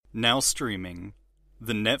Now streaming,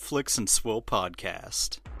 the Netflix and Swill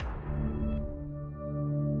podcast.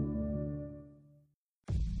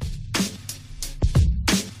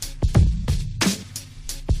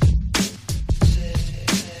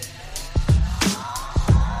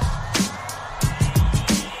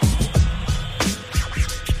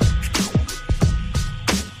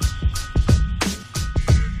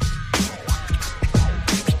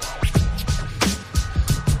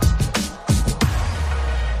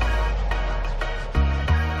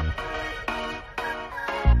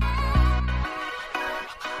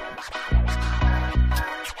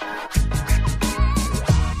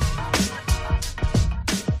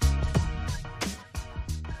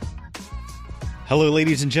 Hello,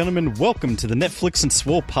 ladies and gentlemen. Welcome to the Netflix and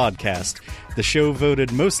Swill podcast, the show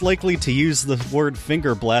voted most likely to use the word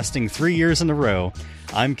finger blasting 3 years in a row.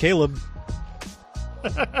 I'm Caleb.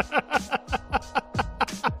 And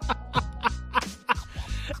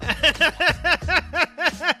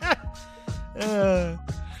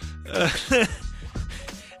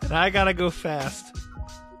I gotta go fast.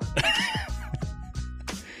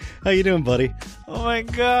 How you doing, buddy? Oh my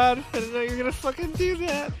god, I didn't know you were gonna fucking do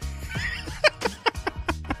that.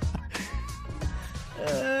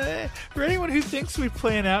 For anyone who thinks we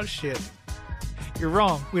plan out shit, you're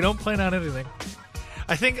wrong. We don't plan out anything.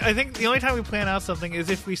 I think the only time we plan out something is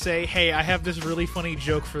if we say, hey, I have this really funny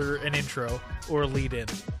joke for an intro or a lead-in.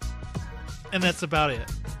 And that's about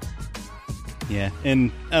it. Yeah,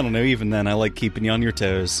 and I don't know, even then, I like keeping you on your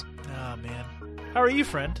toes. Oh, man. How are you,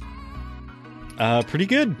 friend? Pretty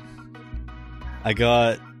good. I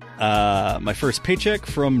got my first paycheck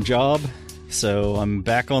from job, so I'm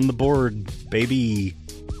back on the board, baby.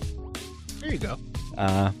 There you go.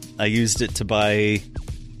 I used it to buy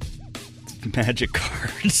magic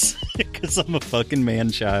cards because I'm a fucking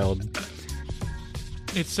man-child.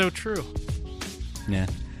 It's so true. Yeah.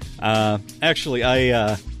 Actually,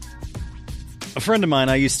 a friend of mine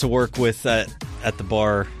I used to work with at the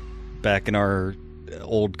bar back in our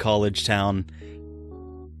old college town,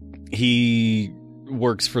 he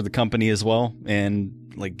works for the company as well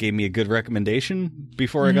and like gave me a good recommendation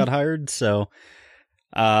before I got hired, so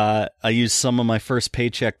I used some of my first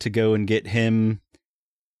paycheck to go and get him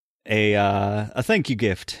a thank you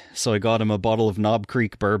gift. So I got him a bottle of Knob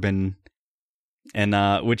Creek bourbon,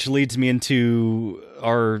 and which leads me into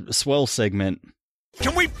our Swell segment.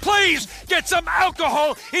 Can we please get some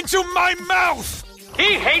alcohol into my mouth?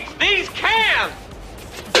 He hates these cans!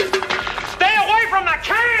 Stay away from the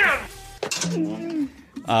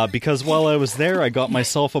can! Because while I was there, I got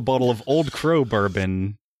myself a bottle of Old Crow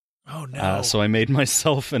bourbon. Oh, no. So I made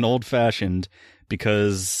myself an old-fashioned,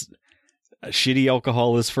 because shitty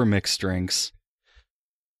alcohol is for mixed drinks.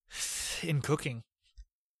 In cooking.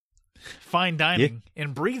 Fine dining.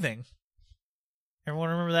 And breathing.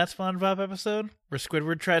 Everyone remember that SpongeBob episode? Where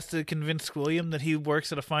Squidward tries to convince William that he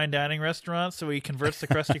works at a fine dining restaurant, so he converts the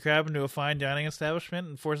Krusty Krab into a fine dining establishment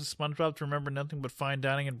and forces SpongeBob to remember nothing but fine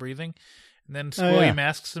dining and breathing. And then William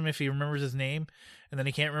asks him if he remembers his name, and then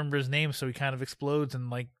he can't remember his name, so he kind of explodes and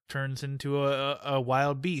like turns into a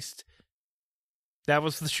wild beast. That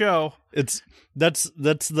was the show. That's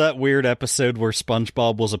that weird episode where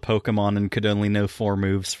SpongeBob was a Pokemon and could only know 4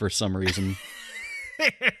 moves for some reason.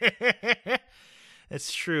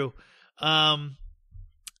 It's true. I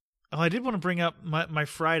did want to bring up my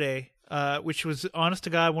Friday, which was, honest to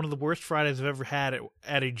God, one of the worst Fridays I've ever had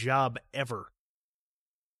at a job ever.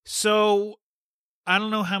 So, I don't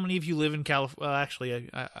know how many of you live in California. Well, actually,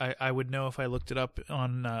 I would know if I looked it up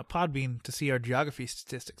on Podbean to see our geography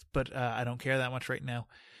statistics, but I don't care that much right now.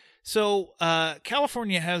 So,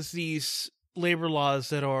 California has these labor laws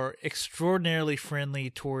that are extraordinarily friendly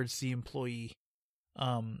towards the employee.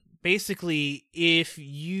 Basically, if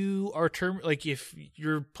you are if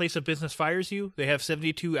your place of business fires you, they have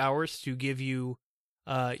 72 hours to give you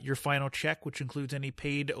your final check, which includes any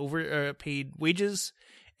paid wages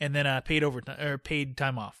and then paid overtime or paid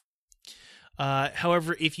time off.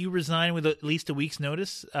 However, if you resign with at least a week's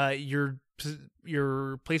notice, your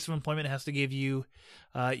place of employment has to give you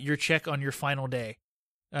your check on your final day,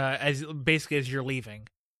 as you're leaving,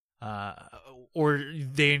 or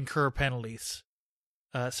they incur penalties.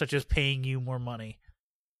 Such as paying you more money.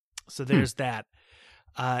 So there's that.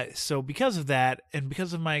 So because of that, and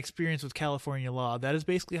because of my experience with California law, that is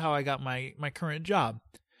basically how I got my current job.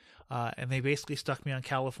 And they basically stuck me on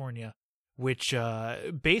California, which,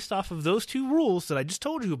 based off of those 2 rules that I just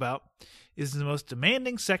told you about, is the most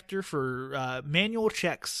demanding sector for manual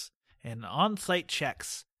checks and on-site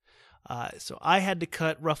checks. So I had to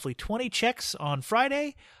cut roughly 20 checks on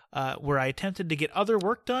Friday, where I attempted to get other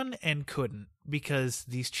work done and couldn't, because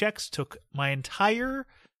these checks took my entire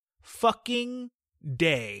fucking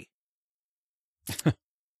day.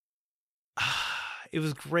 It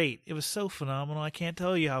was great. It was so phenomenal. I can't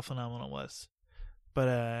tell you how phenomenal it was.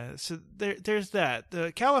 But so there's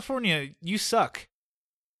that. California, you suck.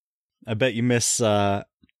 I bet you miss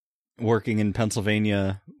working in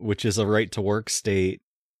Pennsylvania, which is a right-to-work state,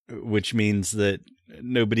 which means that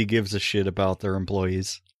nobody gives a shit about their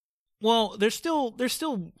employees. Well, there's still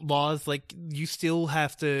laws, like you still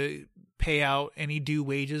have to pay out any due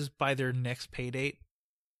wages by their next pay date.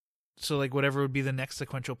 So, like, whatever would be the next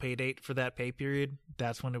sequential pay date for that pay period,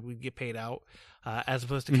 that's when it would get paid out, as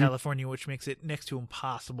opposed to California, which makes it next to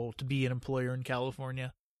impossible to be an employer in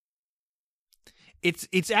California.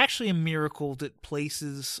 It's actually a miracle that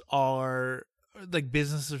places are, like,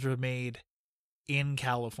 businesses are made in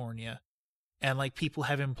California, and, like, people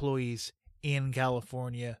have employees in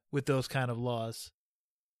California with those kind of laws.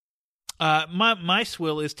 My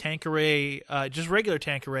swill is Tanqueray, just regular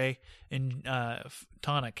Tanqueray and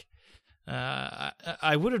tonic.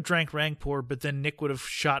 I would have drank Rangpur, but then Nick would have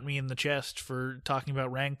shot me in the chest for talking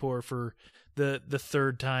about Rangpur for the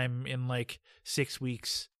third time in like 6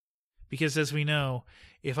 weeks. Because as we know,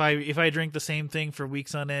 if I drink the same thing for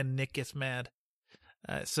weeks on end, Nick gets mad.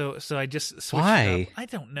 So I just switched it up. I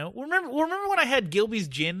don't know. Remember when I had Gilby's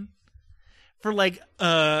gin for like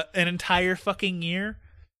an entire fucking year?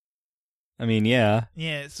 I mean, yeah.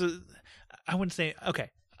 Yeah, so I wouldn't say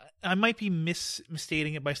okay. I might be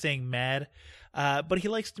misstating it by saying mad, but he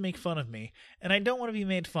likes to make fun of me, and I don't want to be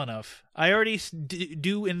made fun of. I already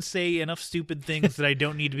do and say enough stupid things that I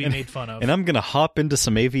don't need to be made fun of. And I'm going to hop into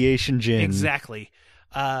some aviation gin. Exactly.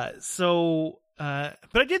 But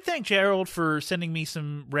I did thank Gerald for sending me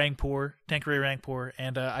some Tanqueray Rangpur,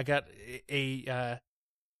 and I got a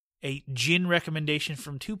gin recommendation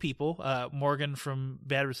from two people, Morgan from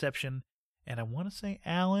Bad Reception, and I want to say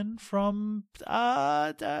Alan from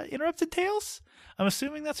Interrupted Tales. I'm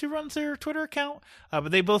assuming that's who runs their Twitter account.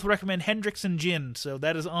 But they both recommend Hendrickson Gin, so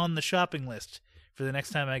that is on the shopping list for the next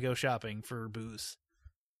time I go shopping for booze.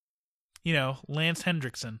 You know, Lance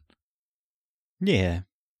Hendrickson. Yeah.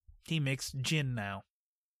 He makes gin now.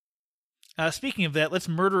 Speaking of that, let's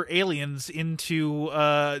murder aliens into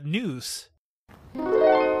news.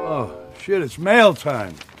 Oh, shit, it's mail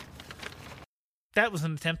time. That was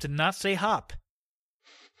an attempt to not say hop.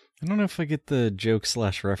 I don't know if I get the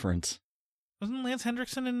joke/reference. Wasn't Lance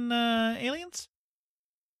Hendrickson in Aliens?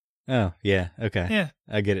 Oh, yeah, okay. Yeah.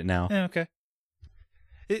 I get it now. Yeah, okay.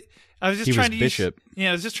 I was just he trying was to Bishop.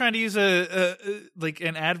 I was just trying to use a like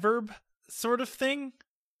an adverb sort of thing,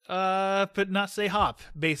 but not say hop.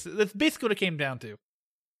 That's basically what it came down to.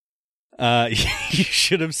 You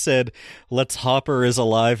should have said, "Let's Hopper is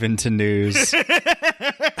alive into news."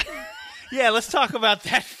 Yeah, let's talk about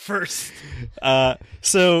that first.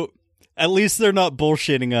 So at least they're not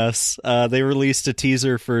bullshitting us. They released a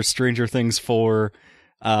teaser for Stranger Things 4,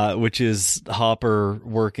 which is Hopper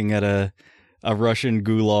working at a Russian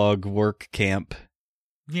gulag work camp.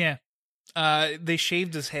 Yeah. They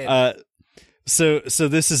shaved his head. So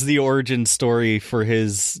this is the origin story for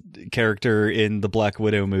his character in the Black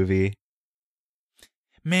Widow movie.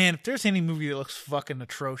 Man, if there's any movie that looks fucking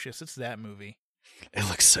atrocious, it's that movie. It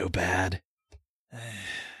looks so bad.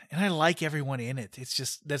 And I like everyone in it. It's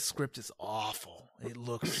just, that script is awful. It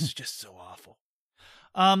looks just so awful.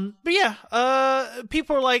 But yeah,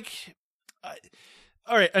 people are like,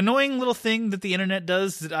 all right, annoying little thing that the internet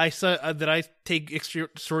does that I take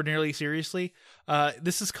extraordinarily seriously.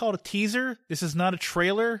 This is called a teaser. This is not a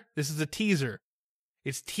trailer. This is a teaser.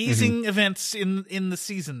 It's teasing events in the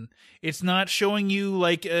season. It's not showing you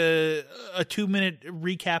like a 2-minute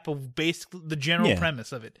recap of basically the general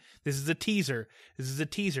premise of it. This is a teaser. This is a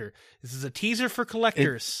teaser. This is a teaser for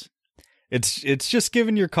collectors. It's just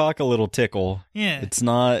giving your cock a little tickle. Yeah. It's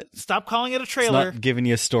not. Stop calling it a trailer. It's not giving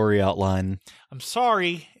you a story outline. I'm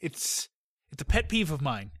sorry. It's a pet peeve of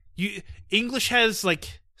mine. English has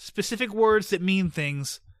like specific words that mean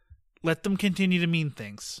things. Let them continue to mean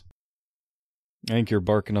things. I think you're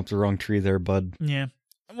barking up the wrong tree there, bud. Yeah.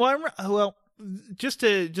 Well, just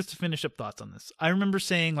to finish up thoughts on this, I remember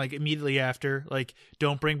saying like immediately after, like,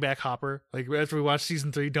 don't bring back Hopper. Like after we watched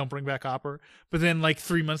season 3, don't bring back Hopper. But then like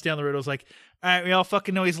 3 months down the road, I was like, all right, we all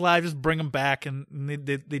fucking know he's alive. Just bring him back, and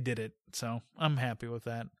they did it. So I'm happy with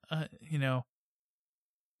that. You know,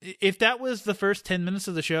 if that was the first 10 minutes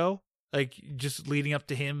of the show, like just leading up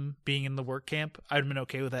to him being in the work camp, I'd have been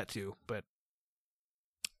okay with that too. But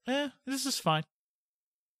this is fine.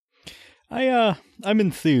 I'm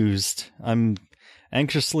enthused. I'm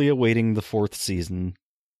anxiously awaiting the 4th season.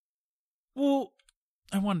 Well,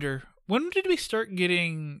 I wonder, when did we start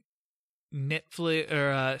getting Netflix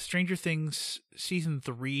or Stranger Things season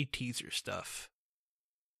 3 teaser stuff?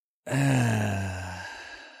 I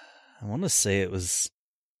want to say it was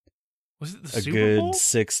it the a Super good Bowl?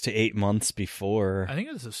 6 to 8 months before. I think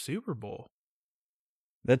it was the Super Bowl.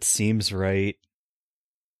 That seems right.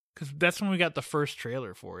 Because that's when we got the first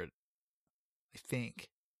trailer for it, I think.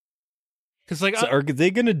 Because like, So are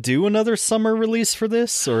they going to do another summer release for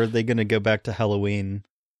this, or are they going to go back to Halloween?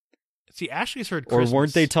 see, Ashley's heard Or Christmas.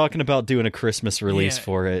 weren't they talking about doing a Christmas release Yeah,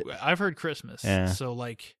 for it? I've heard Christmas. Yeah. So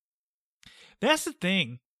like, that's the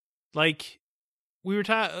thing. Like, we were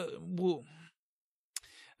talking.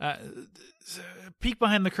 Peek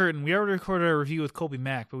behind the curtain. We already recorded our review with Colby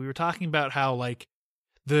Mack, but we were talking about how like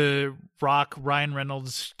the Rock Ryan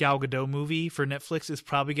Reynolds Gal Gadot movie for Netflix is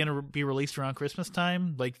probably going to be released around Christmas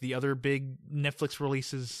time, like the other big Netflix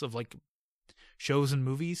releases of like shows and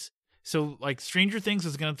movies. So like Stranger Things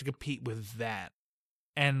is going to have to compete with that,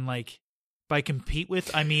 and like by compete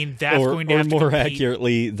with, I mean that's going to have to more compete.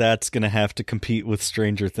 accurately, that's going to have to compete with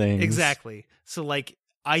Stranger Things. Exactly. So like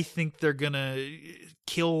I think they're going to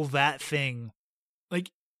kill that thing.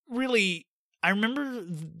 Like really, I remember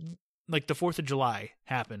like the 4th of July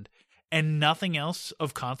happened and nothing else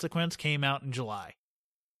of consequence came out in July.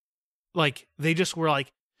 Like they just were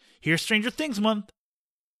like, here's Stranger Things month,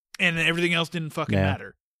 and everything else didn't fucking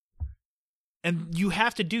matter. And you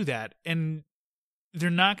have to do that, and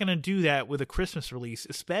they're not going to do that with a Christmas release,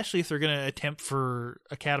 especially if they're going to attempt for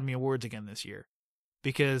Academy Awards again this year,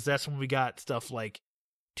 because that's when we got stuff like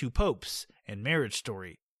Two Popes and Marriage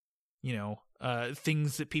Story, you know,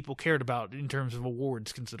 things that people cared about in terms of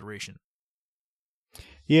awards consideration.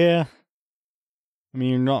 Yeah. I mean,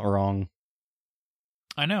 you're not wrong.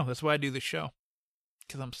 I know, that's why I do this show,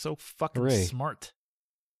 because I'm so fucking Hooray. smart.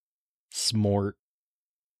 Smart.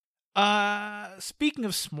 Speaking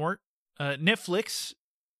of smart, Netflix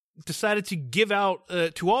decided to give out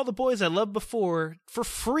To All the Boys I Loved Before for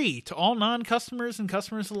free to all non-customers and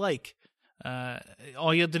customers alike.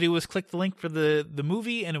 All you had to do was click the link for the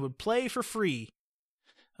movie and it would play for free.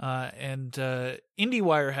 And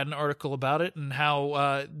IndieWire had an article about it and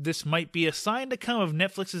how this might be a sign to come of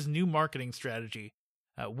Netflix's new marketing strategy.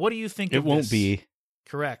 What do you think of this? It won't be.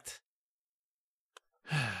 Correct.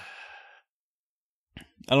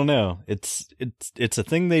 I don't know. It's a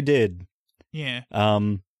thing they did. Yeah.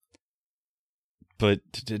 But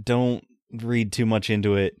don't read too much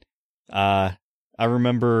into it. I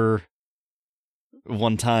remember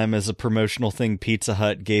one time as a promotional thing, Pizza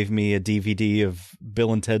Hut gave me a DVD of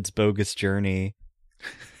Bill and Ted's Bogus Journey,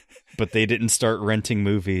 but they didn't start renting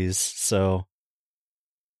movies. So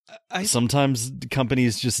sometimes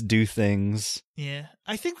companies just do things. Yeah.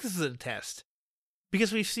 I think this is a test.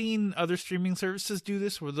 Because we've seen other streaming services do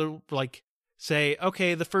this where they'll like say,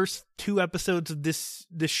 okay, the first 2 episodes of this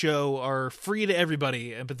show are free to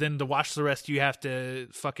everybody, but then to watch the rest you have to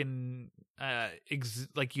fucking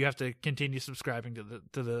you have to continue subscribing to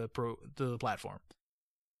the platform.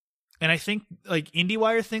 And I think like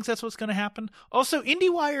IndieWire thinks that's what's going to happen. Also,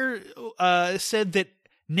 IndieWire said that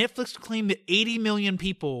Netflix claimed that 80 million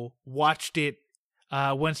people watched it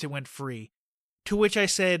once it went free. To which I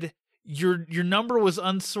said, your number was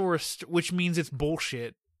unsourced, which means it's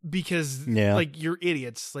bullshit because like you're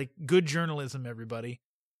idiots. Like good journalism, everybody.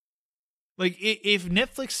 Like if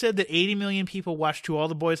Netflix said that 80 million people watched To All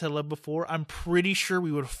the Boys I Loved Before, I'm pretty sure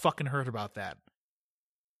we would have fucking heard about that.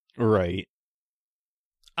 Right.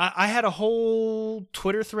 I had a whole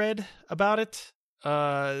Twitter thread about it.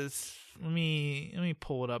 Let me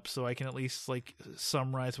pull it up so I can at least like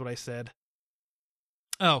summarize what I said.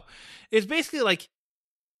 Oh, it's basically like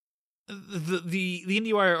the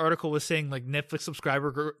IndieWire article was saying like Netflix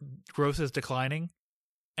subscriber growth is declining,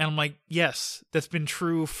 and I'm like, yes, that's been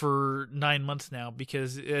true for 9 months now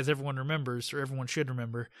because as everyone remembers, or everyone should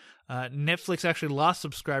remember, Netflix actually lost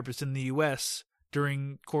subscribers in the U.S.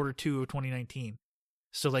 during quarter 2 of 2019.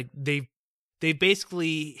 So like they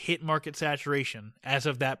basically hit market saturation as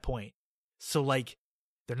of that point. So like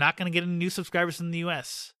they're not going to get any new subscribers in the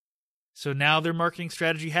U.S. So now their marketing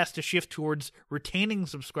strategy has to shift towards retaining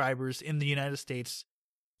subscribers in the United States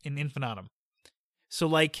in infinitum. So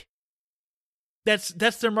like that's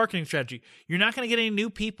their marketing strategy. You're not going to get any new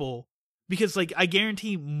people because like I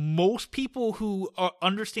guarantee most people who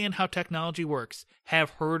understand how technology works have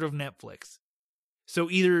heard of Netflix. So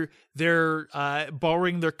either they're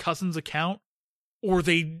borrowing their cousin's account or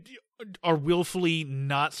they are willfully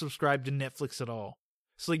not subscribed to Netflix at all.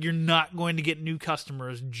 So like you're not going to get new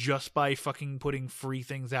customers just by fucking putting free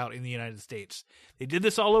things out in the United States. They did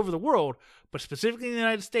this all over the world, but specifically in the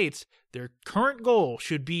United States, their current goal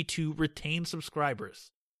should be to retain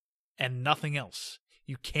subscribers and nothing else.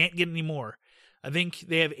 You can't get any more. I think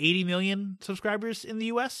they have 80 million subscribers in the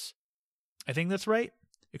US. I think that's right.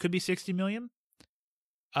 It could be 60 million.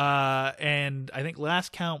 And I think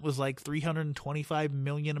last count was like 325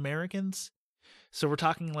 million Americans. So we're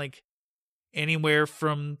talking like anywhere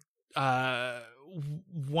from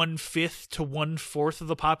 1/5 to 1/4 of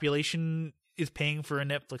the population is paying for a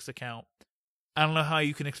Netflix account. I don't know how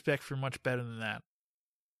you can expect for much better than that.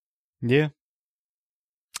 Yeah.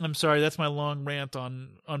 I'm sorry, that's my long rant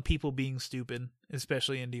on people being stupid,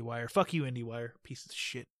 especially IndieWire. Fuck you, IndieWire, piece of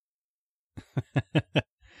shit.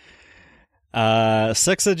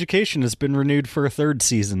 Sex Education has been renewed for a 3rd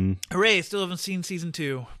season. Hooray, still haven't seen season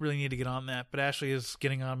 2. Really need to get on that, but Ashley is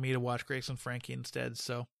getting on me to watch Grace and Frankie instead,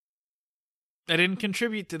 so I didn't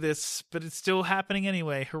contribute to this, but it's still happening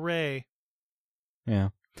anyway. Hooray. Yeah.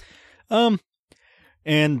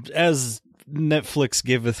 And as Netflix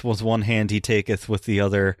giveth with one hand, he taketh with the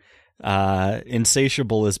other,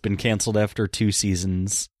 Insatiable has been canceled after 2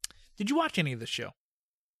 seasons. Did you watch any of this show?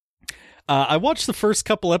 I watched the first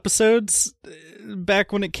couple episodes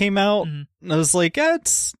back when it came out. And I was like,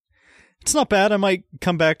 it's not bad. I might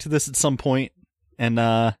come back to this at some point, and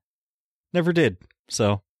never did.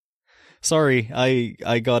 So sorry,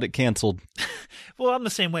 I got it canceled. Well, I'm the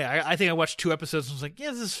same way. I think I watched 2 episodes and was like,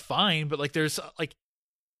 yeah, this is fine, but like there's like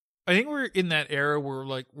I think we're in that era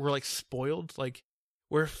where we're spoiled, like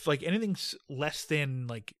where if like anything's less than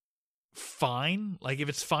like fine, like if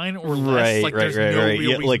it's fine or less, like there's no real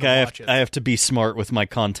reason like to watch it. I have to be smart with my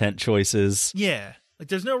content choices. Yeah, like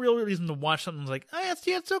there's no real reason to watch something like,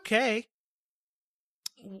 it's okay.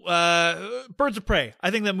 Birds of Prey,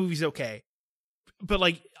 I think that movie's okay, but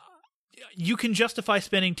like you can justify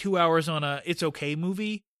spending 2 hours on a it's okay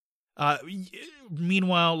movie.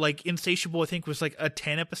 Meanwhile, like Insatiable, I think was like a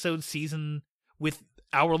 10 episode season with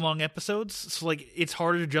hour-long episodes, so like it's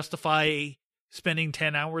harder to justify spending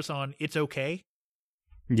 10 hours on It's Okay.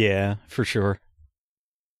 Yeah, for sure.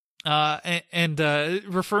 And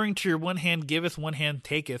referring to your one hand giveth, one hand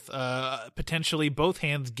taketh, potentially both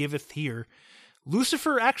hands giveth here,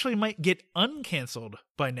 Lucifer actually might get uncanceled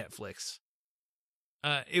by Netflix.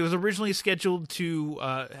 It was originally scheduled to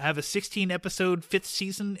have a 16-episode 5th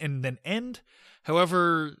season and then end.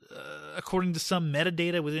 However, according to some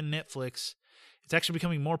metadata within Netflix, it's actually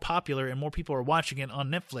becoming more popular and more people are watching it on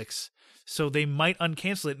Netflix. So they might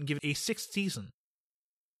uncancel it and give it a 6th season.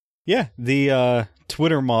 Yeah, the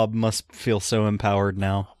Twitter mob must feel so empowered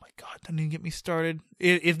now. Oh my god, don't even get me started.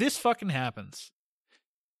 If this fucking happens,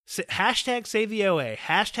 hashtag save the OA,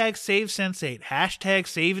 hashtag save Sense8, hashtag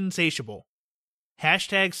save Insatiable,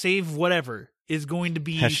 hashtag save whatever is going to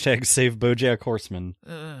be... Hashtag save BoJack Horseman.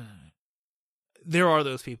 There are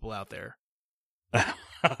those people out there.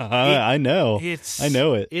 I know. I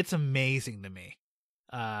know it. It's amazing to me.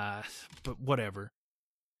 But whatever.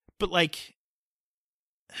 But like,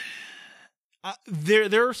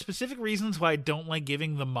 there are specific reasons why I don't like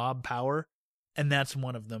giving the mob power, and that's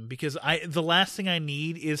one of them. Because the last thing I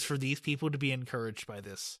need is for these people to be encouraged by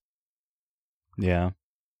this. Yeah.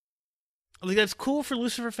 Like, that's cool for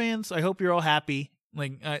Lucifer fans. I hope you're all happy.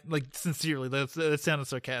 Like sincerely, that sounded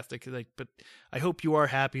sarcastic. Like, but I hope you are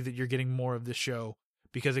happy that you're getting more of this show,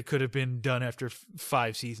 because it could have been done after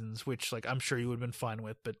 5 seasons, which like I'm sure you would have been fine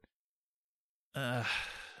with. But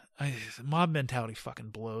mob mentality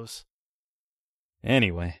fucking blows.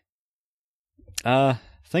 Anyway,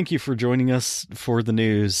 thank you for joining us for the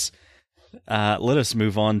news. Let us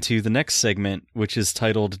move on to the next segment, which is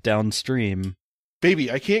titled Downstream. Baby,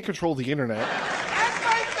 I can't control the internet. That's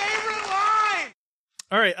my favorite line!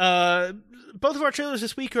 All right, both of our trailers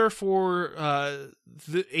this week are for a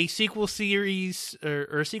sequel series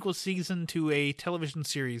or a sequel season to a television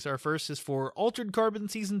series. Our first is for Altered Carbon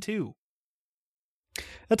Season 2.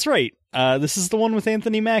 That's right. This is the one with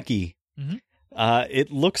Anthony Mackie. Mm-hmm.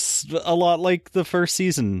 It looks a lot like the first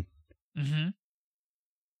season. Mm-hmm.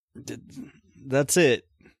 That's it.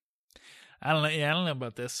 I don't know. Yeah, I don't know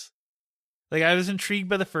about this. Like, I was intrigued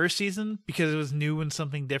by the first season because it was new and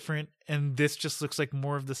something different, and this just looks like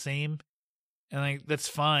more of the same. And like, that's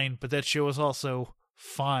fine, but that show is also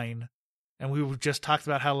fine. And we just talked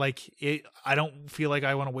about how like I don't feel like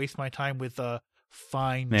I want to waste my time with a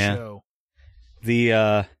fine show.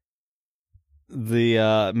 The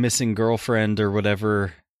missing girlfriend or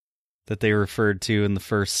whatever that they referred to in the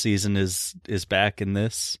first season is back in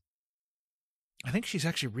this. I think she's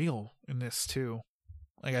actually real in this too.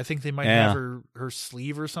 Like, I think they might have her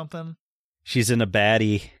sleeve or something. She's in a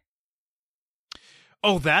baddie.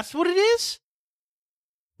 Oh, that's what it is?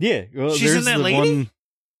 Yeah. Well, she's in that lady? One...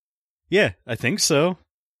 Yeah, I think so.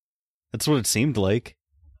 That's what it seemed like.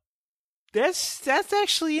 That's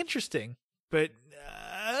actually interesting. But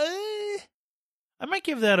I might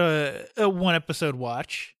give that a 1 episode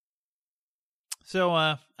watch. So,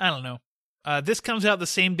 I don't know. This comes out the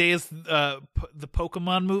same day as the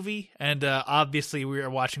Pokemon movie, and obviously we are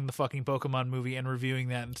watching the fucking Pokemon movie and reviewing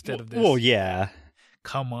that instead of this. Well, yeah.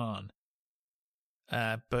 Come on.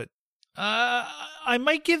 But I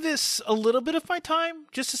might give this a little bit of my time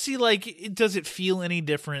just to see, like, does it feel any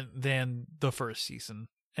different than the first season?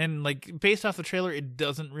 And, like, based off the trailer, it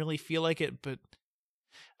doesn't really feel like it, but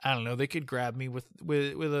I don't know. They could grab me with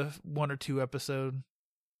a 1 or 2 episode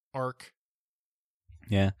arc.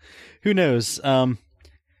 Yeah. Who knows?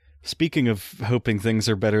 Speaking of hoping things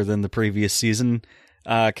are better than the previous season,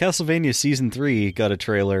 Castlevania Season 3 got a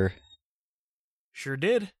trailer. Sure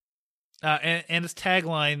did. And its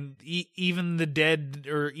tagline, even the dead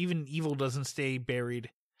or even evil doesn't stay buried,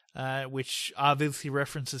 which obviously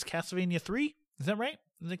references Castlevania 3. Is that right?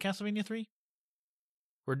 Is it Castlevania 3?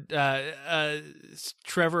 Where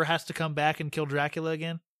Trevor has to come back and kill Dracula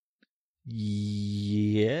again?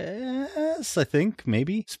 Yes, I think,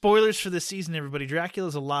 maybe. Spoilers for this season, everybody.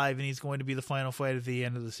 Dracula's alive, and he's going to be the final fight at the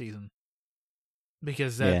end of the season.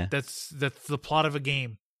 Because that's the plot of a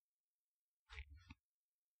game.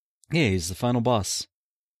 Yeah, he's the final boss.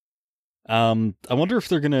 I wonder if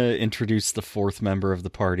they're going to introduce the 4th member of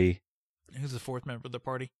the party. Who's the 4th member of the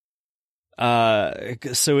party?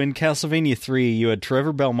 So in Castlevania 3, you had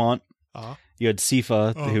Trevor Belmont. You had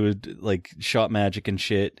Sifa, who had, like, shot magic and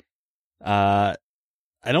shit. I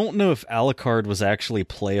don't know if Alucard was actually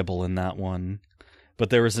playable in that one,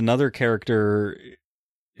 but there was another character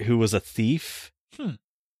who was a thief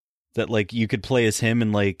that, like, you could play as him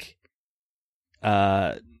and, like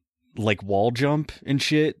wall jump and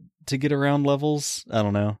shit to get around levels. I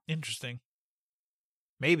don't know. Interesting.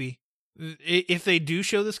 Maybe. If they do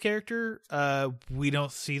show this character, we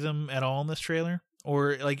don't see them at all in this trailer.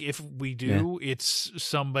 Or, like, if we do, it's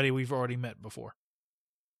somebody we've already met before.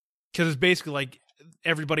 Because it's basically like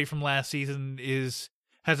everybody from last season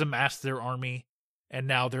has amassed their army, and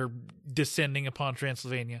now they're descending upon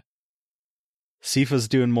Transylvania. Sifa's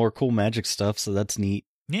doing more cool magic stuff, so that's neat.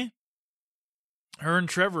 Yeah. Her and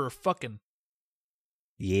Trevor are fucking.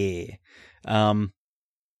 Yeah. I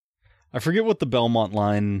forget what the Belmont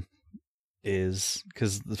line is,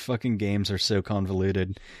 because the fucking games are so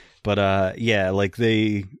convoluted. But yeah, like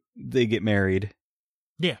they get married.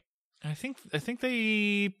 Yeah. I think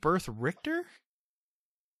they birth Richter?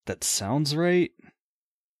 That sounds right.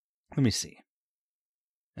 Let me see.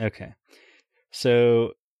 Okay.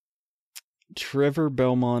 So Trevor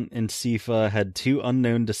Belmont and Sifa had 2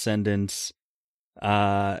 unknown descendants,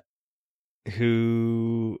 who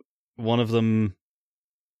one of them,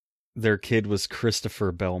 their kid was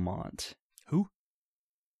Christopher Belmont. Who?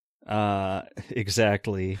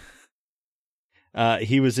 Exactly.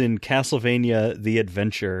 He was in Castlevania The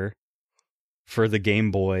Adventure for the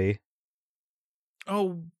Game Boy.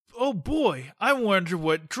 Oh boy, I wonder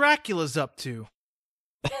what Dracula's up to.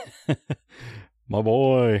 My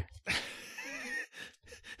boy.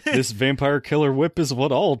 This vampire killer whip is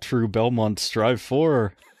what all true Belmonts strive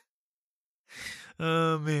for.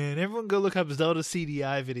 Oh man, everyone go look up Zelda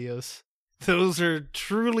CDI videos. Those are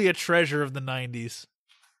truly a treasure of the 90s.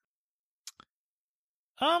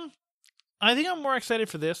 I think I'm more excited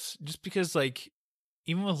for this just because, like,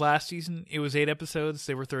 even with last season, it was 8 episodes.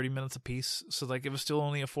 They were 30 minutes apiece. So, like, it was still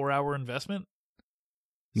only a 4-hour investment.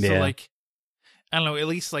 Yeah. So, like, I don't know, at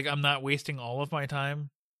least, like, I'm not wasting all of my time.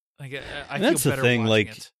 Like, I feel that's better the thing, watching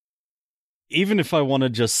like, it. Even if I want to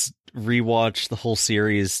just rewatch the whole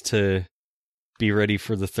series to be ready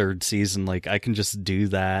for the 3rd season, like, I can just do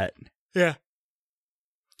that. Yeah.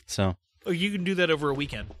 So. Oh, you can do that over a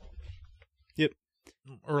weekend. Yep.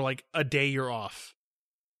 Or, like, a day you're off.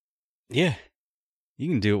 Yeah. You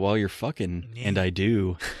can do it while you're fucking, and I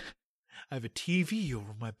do. I have a TV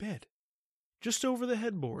over my bed. Just over the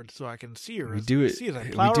headboard, so I can see her. We do it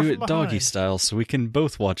doggy style, so we can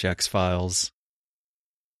both watch X-Files.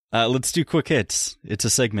 Let's do quick hits. It's a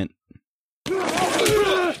segment.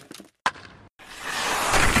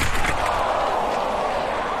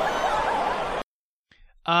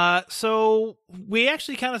 So we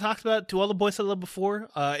actually kind of talked about To All the Boys I Loved Before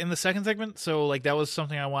in the second segment. So, like, that was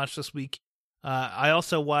something I watched this week. I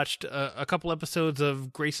also watched a couple episodes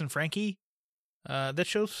of Grace and Frankie. That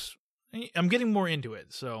show's, I'm getting more into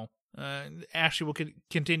it. So Ashley will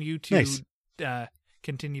continue to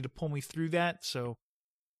continue to pull me through that. So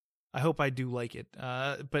I hope I do like it.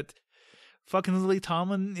 But fucking Lily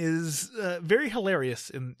Tomlin is very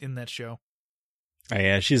hilarious in that show. Oh,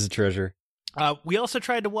 yeah, she's a treasure. We also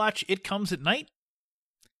tried to watch It Comes at Night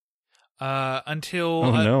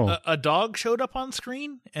until a dog showed up on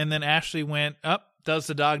screen, and then Ashley went up,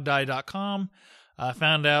 doesthedogdie.com,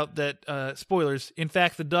 found out that, spoilers, in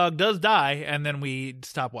fact, the dog does die, and then we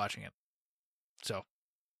stop watching it. So,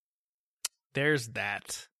 there's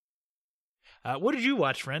that. What did you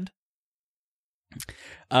watch, friend?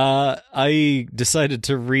 I decided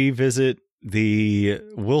to revisit the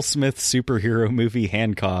Will Smith superhero movie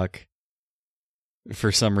Hancock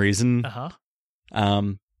for some reason.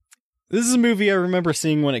 This is a movie I remember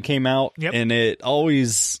seeing when it came out, and it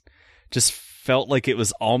always just felt like it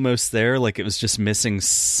was almost there, like it was just missing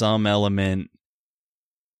some element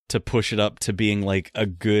to push it up to being like a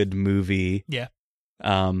good movie. Yeah.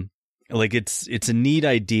 Like it's a neat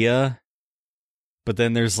idea, but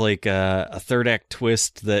then there's like a third act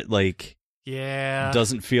twist that like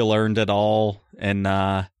doesn't feel earned at all, and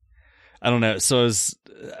I don't know. So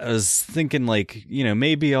I was thinking like, you know,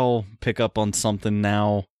 maybe I'll pick up on something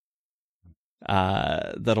now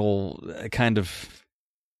that'll kind of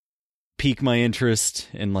pique my interest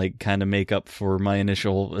and like kind of make up for my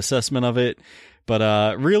initial assessment of it.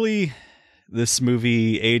 But really, this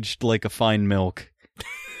movie aged like a fine milk.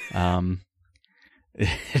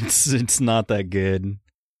 It's not that good.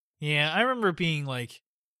 Yeah, I remember being like,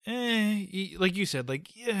 like you said,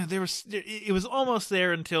 like, yeah, it was almost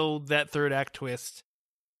there until that third act twist.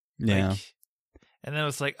 Yeah. Like, and then it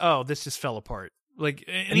was like, oh, this just fell apart. Like,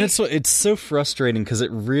 and that's what, it's so frustrating because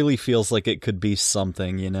it really feels like it could be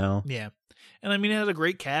something, you know? Yeah. And I mean, it had a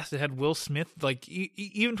great cast. It had Will Smith, like,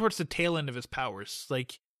 even towards the tail end of his powers,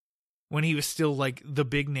 like, when he was still, like, the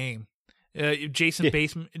big name. Jason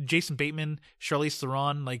Bateman, Charlize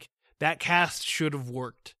Theron, like, that cast should have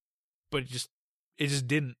worked, but it just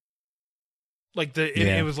didn't. Like,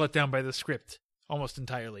 it was let down by the script almost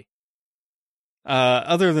entirely.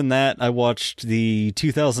 Other than that, I watched the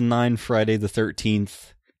 2009 Friday the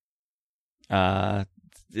 13th.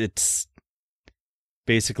 It's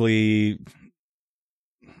basically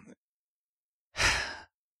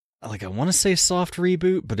like, I want to say soft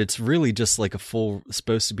reboot, but it's really just like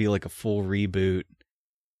supposed to be like a full reboot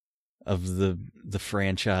of the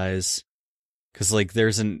franchise. 'Cause like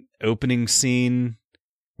there's an opening scene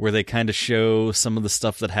where they kind of show some of the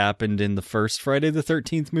stuff that happened in the first Friday the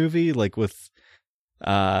 13th movie, like with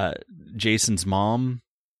Jason's mom,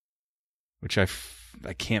 which I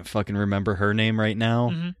can't fucking remember her name right now.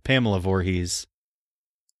 Mm-hmm. Pamela Voorhees.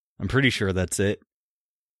 I'm pretty sure that's it.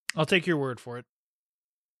 I'll take your word for it.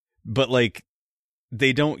 But like,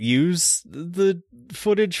 they don't use the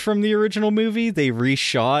footage from the original movie. They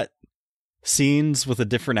reshot scenes with a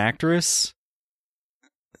different actress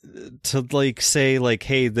to like say like,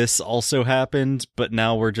 hey, this also happened, but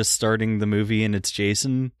now we're just starting the movie and it's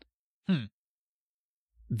Jason.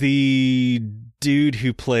 The dude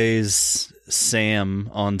who plays Sam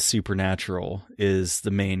on Supernatural is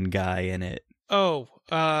the main guy in it. Oh,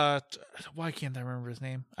 why can't I remember his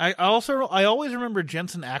name? I always remember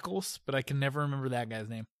Jensen Ackles, but I can never remember that guy's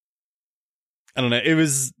name. I don't know. It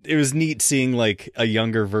was neat seeing like a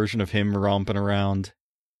younger version of him romping around.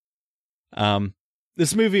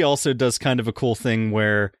 This movie also does kind of a cool thing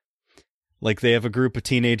where like they have a group of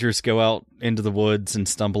teenagers go out into the woods and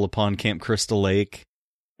stumble upon Camp Crystal Lake,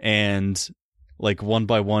 and like one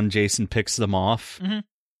by one Jason picks them off. Mm-hmm.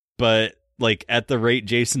 But like at the rate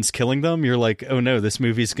Jason's killing them, you're like, oh no, this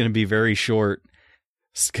movie's going to be very short,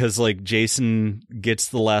 because like Jason gets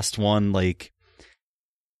the last one like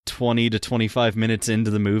 20 to 25 minutes into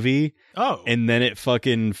the movie. Oh. And then it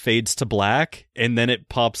fucking fades to black, and then it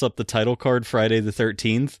pops up the title card Friday the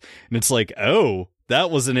 13th, and it's like, oh,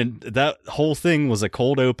 that whole thing was a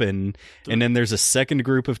cold open, and then there's a second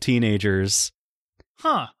group of teenagers.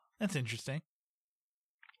 Huh, that's interesting.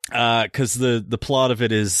 Because the plot of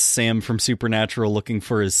it is Sam from Supernatural looking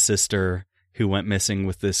for his sister who went missing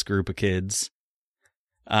with this group of kids.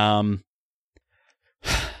 I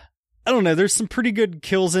don't know. There's some pretty good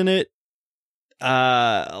kills in it.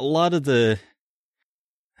 A lot of the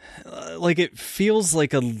like, it feels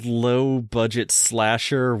like a low budget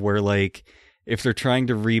slasher where like if they're trying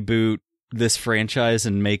to reboot this franchise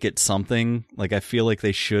and make it something, like I feel like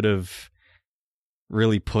they should have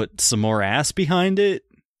really put some more ass behind it.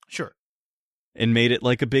 Sure. And made it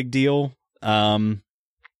like a big deal. So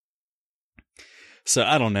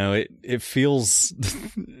I don't know. It feels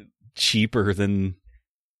cheaper than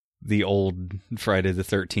the old Friday the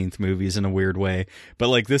 13th movies in a weird way. But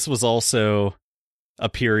like, this was also a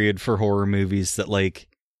period for horror movies that like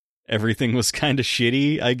everything was kind of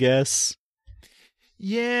shitty, I guess.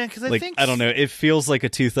 Yeah, because I don't know. It feels like a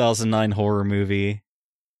 2009 horror movie.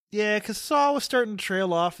 Yeah, because Saw was starting to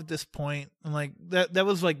trail off at this point, and like that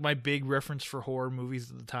was like my big reference for horror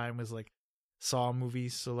movies at the time was like Saw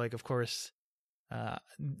movies. So like, of course,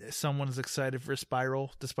 someone's excited for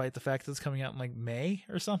Spiral, despite the fact that it's coming out in like May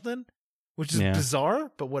or something, which is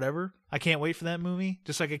bizarre, but whatever. I can't wait for that movie,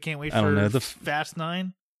 just like I can't wait for Fast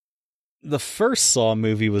 9. The first Saw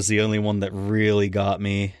movie was the only one that really got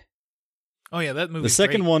me. Oh yeah, that movie.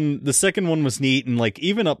 The second one was neat, and like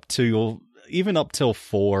even up till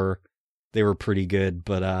 4, they were pretty good.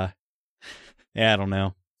 But yeah, I don't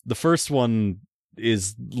know. The first one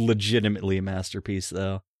is legitimately a masterpiece,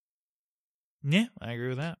 though. Yeah, I agree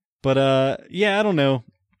with that. But yeah, I don't know.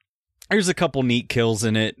 There's a couple neat kills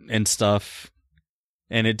in it and stuff,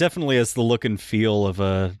 and it definitely has the look and feel of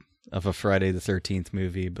a Friday the 13th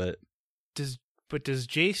movie. But does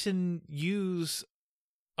Jason use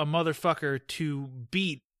a motherfucker to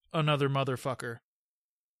beat another motherfucker?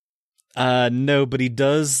 No, but he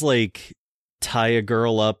does like tie a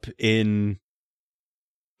girl up in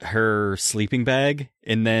her sleeping bag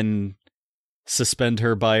and then suspend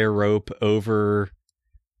her by a rope over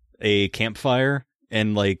a campfire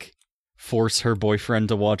and like force her boyfriend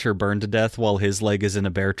to watch her burn to death while his leg is in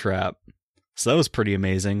a bear trap. So that was pretty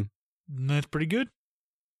amazing. That's pretty good.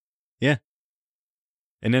 Yeah.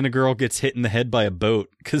 And then a girl gets hit in the head by a boat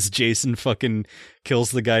because Jason fucking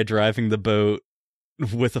kills the guy driving the boat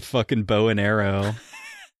with a fucking bow and arrow.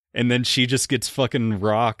 And then she just gets fucking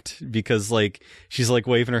rocked because, like, she's, like,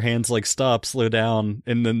 waving her hands like, stop, slow down.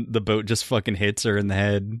 And then the boat just fucking hits her in the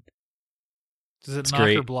head. Does it knock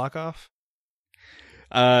her block off?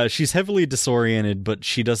 She's heavily disoriented, but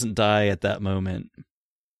she doesn't die at that moment.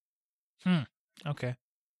 Okay.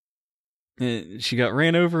 She got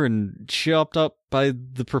ran over and chopped up by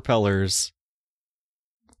the propellers.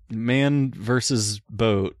 Man versus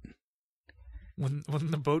boat.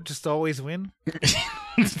 Wouldn't the boat just always win?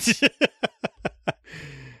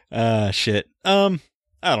 Shit. I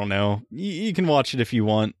don't know. You can watch it if you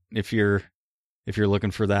want, if you're looking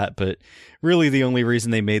for that, but really the only reason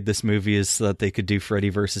they made this movie is so that they could do Freddy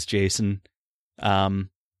versus Jason. The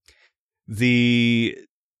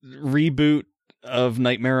reboot of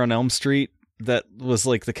Nightmare on Elm Street that was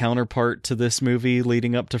like the counterpart to this movie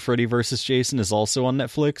leading up to Freddy versus Jason is also on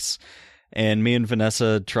Netflix. And me and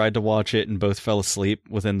Vanessa tried to watch it and both fell asleep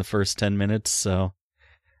within the first 10 minutes. So,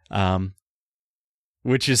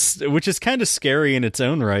 which is kind of scary in its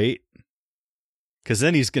own right. Cause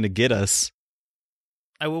then he's going to get us.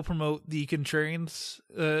 I will promote the Contrarians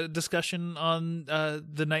discussion on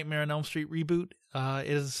the Nightmare on Elm Street reboot. It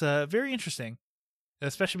is very interesting,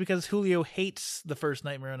 especially because Julio hates the first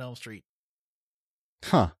Nightmare on Elm Street.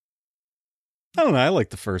 Huh. I don't know. I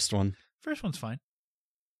like the first one. First one's fine.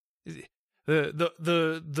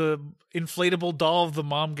 The inflatable doll of the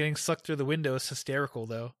mom getting sucked through the window is hysterical,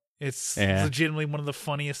 though. It's legitimately one of the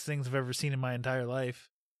funniest things I've ever seen in my entire life.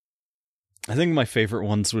 I think my favorite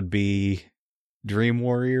ones would be Dream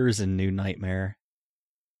Warriors and New Nightmare.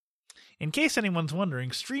 In case anyone's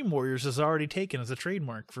wondering, Stream Warriors is already taken as a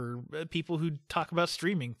trademark for people who talk about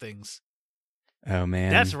streaming things. Oh,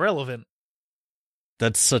 man. That's relevant.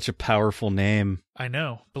 That's such a powerful name. I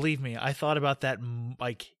know. Believe me, I thought about that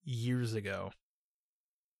like years ago.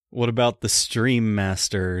 What about the Stream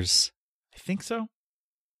Masters? I think so.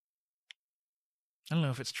 I don't know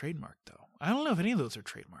if it's trademarked, though. I don't know if any of those are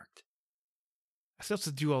trademarked. I still have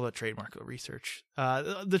to do all that trademark research.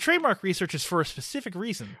 The trademark research is for a specific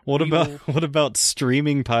reason. What about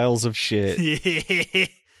streaming piles of shit? I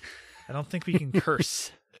don't think we can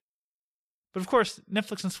curse. But of course,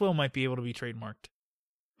 Netflix and Swill might be able to be trademarked.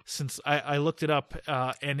 Since I looked it up,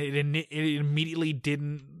 and it immediately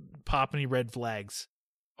didn't pop any red flags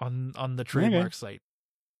on the trademark site.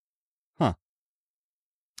 Huh.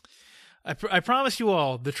 I promise you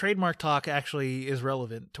all, the trademark talk actually is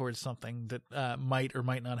relevant towards something that might or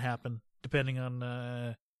might not happen, depending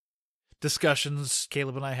on discussions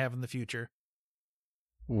Caleb and I have in the future.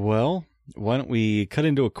 Well, why don't we cut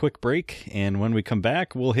into a quick break, and when we come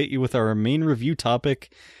back, we'll hit you with our main review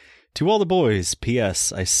topic. To all the boys,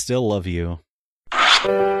 P.S. I still love you.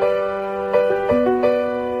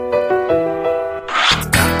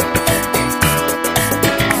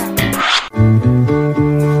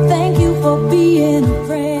 Thank you for being a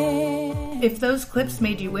friend. If those clips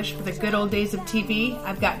made you wish for the good old days of TV,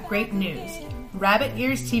 I've got great news. Rabbit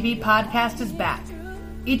Ears TV Podcast is back.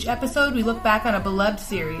 Each episode, we look back on a beloved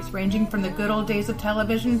series ranging from the good old days of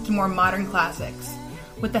television to more modern classics.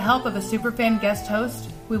 With the help of a superfan guest host,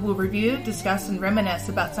 we will review, discuss, and reminisce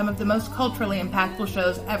about some of the most culturally impactful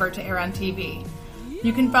shows ever to air on TV.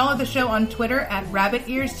 You can follow the show on Twitter at Rabbit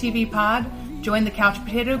Ears TV Pod, join the Couch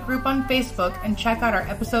Potato group on Facebook, and check out our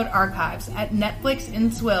episode archives at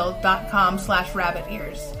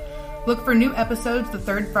netflixinswill.com/rabbitears. Look for new episodes the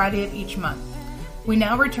third Friday of each month. We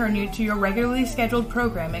now return you to your regularly scheduled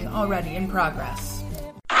programming already in progress.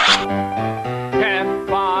 Camp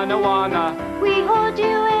Wana. We hold you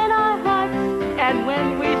in our hearts. And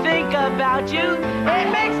when we think about you,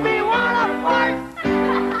 it makes me wanna fart.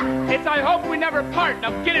 It's I hope we never part.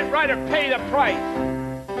 Now get it right or pay the price.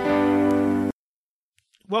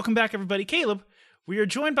 Welcome back, everybody. Caleb, we are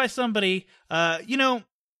joined by somebody,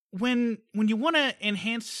 when you want to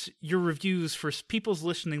enhance your reviews for people's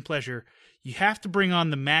listening pleasure, you have to bring on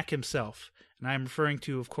the Mac himself. And I'm referring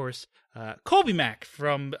to, of course, Colby Mack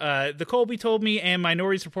from the Colby Told Me and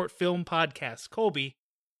Minorities Report Film podcast. Colby,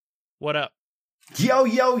 what up?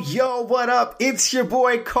 Yo, what up? It's your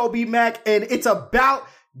boy, Colby Mack, and it's about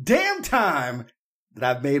damn time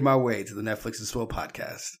that I've made my way to the Netflix and Swill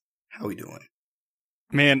podcast. How we doing?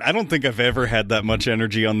 Man, I don't think I've ever had that much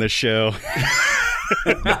energy on this show.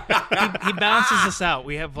 He balances us out.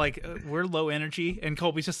 We have we're low energy, and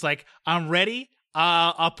Colby's just like, I'm ready.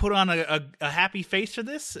 I'll put on a happy face for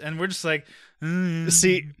this, and we're just like,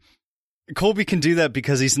 See, Colby can do that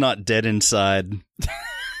because he's not dead inside.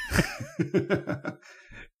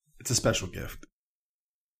 It's a special gift.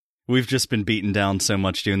 We've just been beaten down so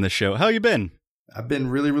much doing this show. How you been? I've been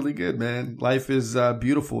really, really good, man. Life is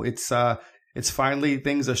beautiful. It's finally,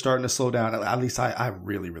 things are starting to slow down. At least I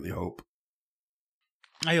really, really hope.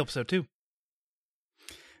 I hope so too.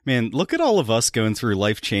 Man, look at all of us going through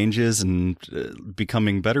life changes and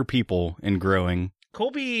becoming better people and growing.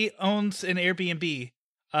 Colby owns an Airbnb,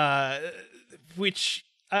 which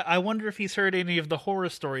I wonder if he's heard any of the horror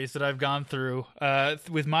stories that I've gone through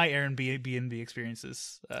with my Airbnb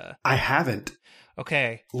experiences. I haven't.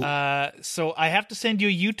 Okay, so I have to send you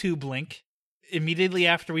a YouTube link immediately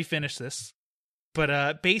after we finish this.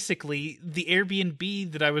 But basically, the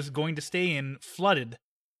Airbnb that I was going to stay in flooded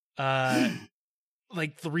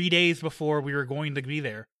 3 days before we were going to be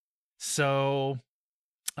there. So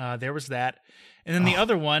there was that. And then the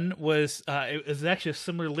other one was, it was actually a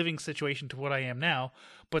similar living situation to what I am now.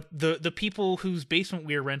 But the people whose basement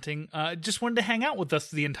we were renting just wanted to hang out with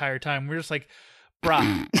us the entire time. We were just like,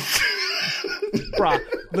 brah,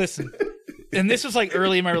 listen. And this was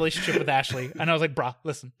early in my relationship with Ashley. And I was like, brah,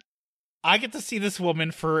 listen. I get to see this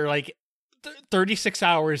woman for 36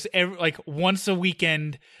 hours, once a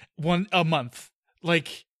weekend, a month.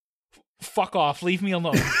 Fuck off. Leave me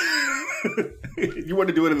alone. You want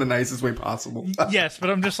to do it in the nicest way possible. Yes,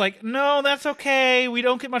 but I'm just like, no, that's okay. We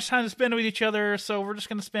don't get much time to spend with each other, so we're just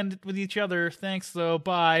going to spend it with each other. Thanks, though.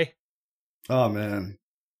 Bye. Oh, man.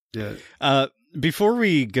 Yeah. Before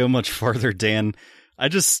we go much farther, Dan, I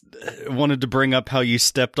just wanted to bring up how you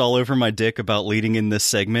stepped all over my dick about leading in this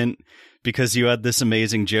segment because you had this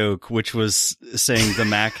amazing joke, which was saying the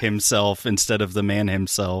Mac himself instead of the man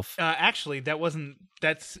himself. Actually,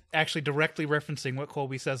 that's actually directly referencing what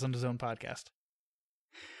Colby says on his own podcast.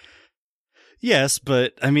 Yes,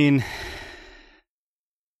 but I mean,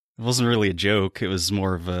 it wasn't really a joke. It was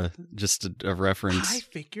more of just a reference. I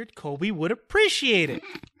figured Colby would appreciate it.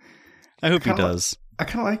 I hope he does. I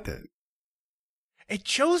kind of like that. It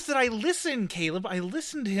shows that I listen, Caleb. I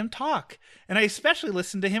listen to him talk. And I especially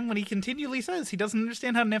listen to him when he continually says he doesn't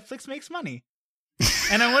understand how Netflix makes money.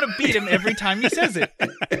 And I want to beat him every time he says it.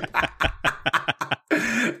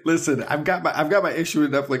 Listen, I've got my issue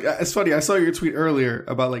with Netflix. It's funny. I saw your tweet earlier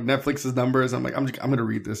about Netflix's numbers. I'm like, I'm going to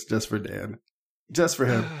read this just for Dan. Just for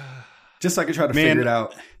him. Just so I can try to figure it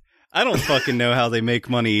out. I don't fucking know how they make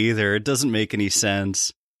money either. It doesn't make any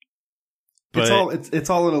sense. But it's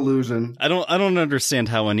all an illusion. I don't understand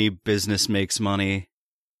how any business makes money.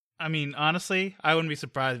 I mean, honestly, I wouldn't be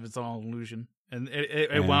surprised if it's all an illusion. And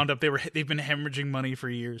it wound up they've been hemorrhaging money for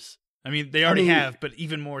years. I mean, they already have, but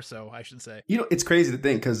even more so, I should say. It's crazy to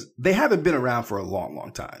think because they haven't been around for a long,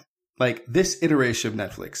 long time. This iteration of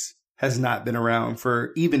Netflix has not been around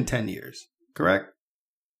for even 10 years. Correct?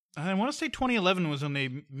 I want to say 2011 was when they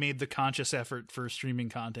made the conscious effort for streaming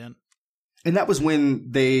content. And that was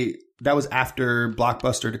when that was after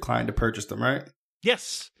Blockbuster declined to purchase them, right?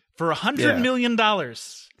 Yes. For $100 million. Or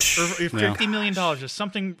 $50 million. There's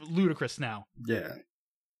something ludicrous now. Yeah.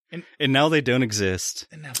 And now they don't exist.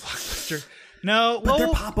 And now Blockbuster. No.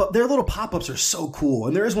 But their little pop-ups are so cool.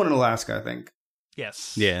 And there is one in Alaska, I think.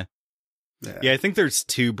 Yes. Yeah. Yeah, I think there's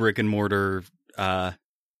 2 brick and mortar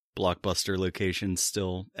Blockbuster locations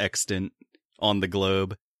still extant on the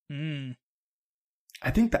globe. Mm. I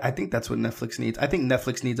think that's what Netflix needs. I think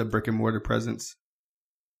Netflix needs a brick and mortar presence.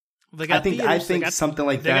 I think something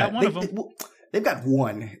like that. Got one of them. They've got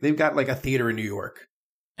one. They've got a theater in New York.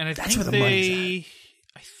 And that's where the money's at.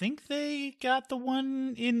 I think they got the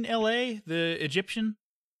one in LA, the Egyptian.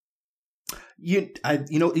 It's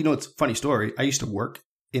a funny story. I used to work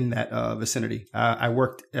in that vicinity. I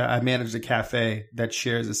managed a cafe that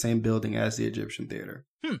shares the same building as the Egyptian Theater.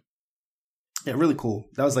 Yeah, really cool.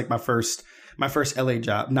 That was like my first LA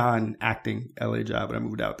job, non-acting LA job when I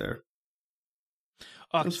moved out there.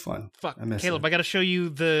 It was fun. Fuck, Caleb, I got to show you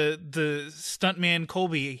the stuntman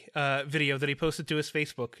Colby video that he posted to his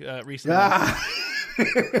Facebook recently.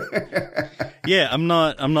 Yeah, I'm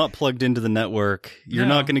not plugged into the network. You're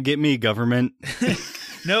not going to get me, government.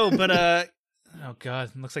 No, but oh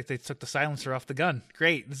god, it looks like they took the silencer off the gun.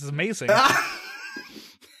 Great, this is amazing.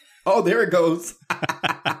 Oh, there it goes.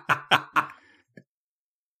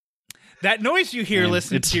 That noise you hear,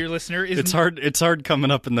 dear listener, is it's hard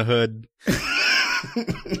coming up in the hood.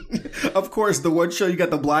 Of course, the one show you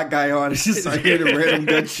got the black guy on, it's just like hitting random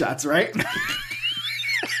gunshots, right?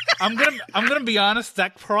 I'm gonna be honest.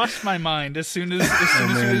 That crossed my mind as soon as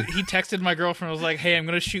he texted my girlfriend. I was like, "Hey, I'm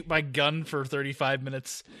gonna shoot my gun for 35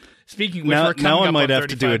 minutes." Speaking of which, now I might have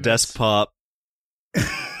to do a minutes. desk pop.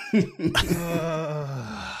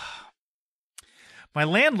 My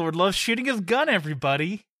landlord loves shooting his gun.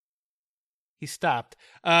 Everybody. He stopped.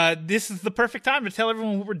 This is the perfect time to tell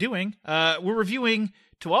everyone what we're doing. We're reviewing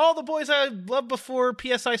To All the Boys I Loved Before,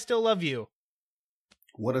 P.S. I Still Love You.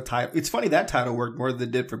 What a title. It's funny that title worked more than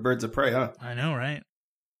it did for Birds of Prey, huh? I know, right?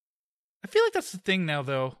 I feel like that's the thing now,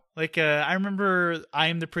 though. Like, I remember I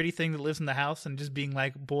Am the Pretty Thing That Lives in the House and just being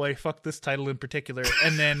like, boy, fuck this title in particular.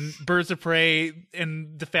 And then Birds of Prey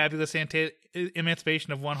and The Fabulous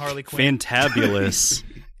Emancipation of One Harley Quinn. Fantabulous.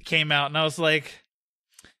 Came out, and I was like,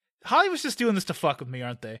 Hollywood's just doing this to fuck with me,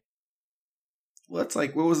 aren't they? Well, it's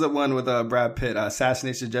like, what was the one with Brad Pitt?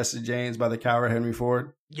 Assassination of Jesse James by the coward Henry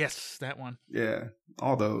Ford? Yes, that one. Yeah,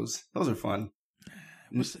 all those. Those are fun.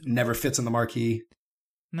 Never Fits on the Marquee.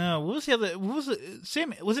 No, what was the other? What was it?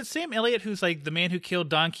 Was it Sam Elliott who's like the man who killed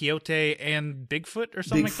Don Quixote and Bigfoot or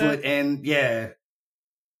something like that? Bigfoot and, yeah.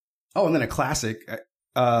 Oh, and then a classic.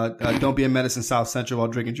 Don't Be a Menace in South Central while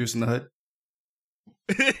drinking juice in the hood.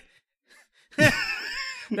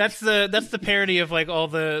 That's the parody of like all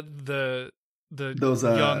those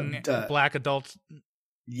young black adults.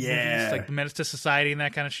 Yeah, movies, like the Menace to Society and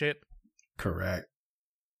that kind of shit. Correct.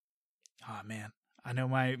 Oh man, I know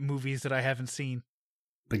my movies that I haven't seen.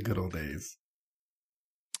 The good old days.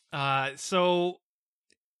 So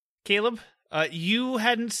Caleb, you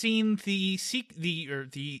hadn't seen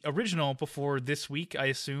the original before this week, I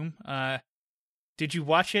assume. Did you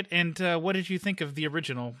watch it, and what did you think of the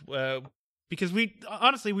original? Because we've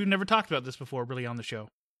never talked about this before, really, on the show.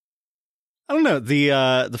 I don't know.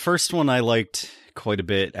 The first one I liked quite a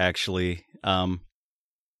bit, actually. I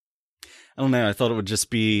don't know. I thought it would just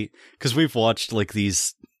be because we've watched like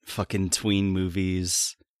these fucking tween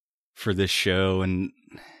movies for this show, and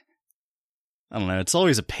I don't know. It's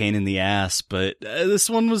always a pain in the ass, but this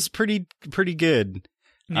one was pretty good.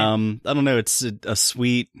 Yeah. I don't know. It's a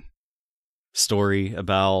sweet story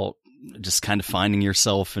about just kind of finding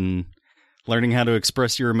yourself and learning how to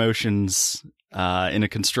express your emotions in a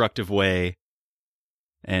constructive way,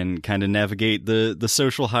 and kind of navigate the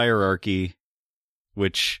social hierarchy,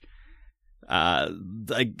 which I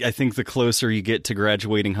think the closer you get to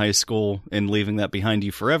graduating high school and leaving that behind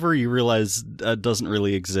you forever, you realize that doesn't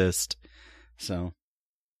really exist. So,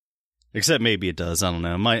 except maybe it does. I don't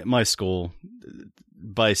know. My school,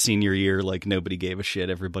 by senior year, like nobody gave a shit.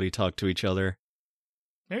 Everybody talked to each other.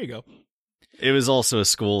 There you go. It was also a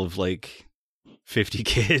school of like 50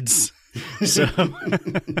 kids. So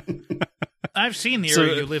I've seen the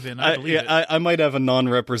area you live in. I believe it. I might have a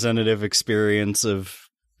non-representative experience of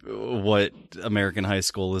what American high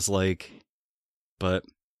school is like, but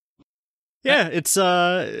yeah,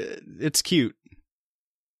 it's cute.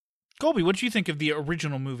 Colby, what did you think of the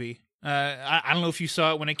original movie? I don't know if you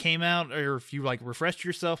saw it when it came out, or if you like refreshed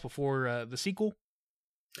yourself before the sequel.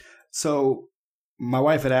 So my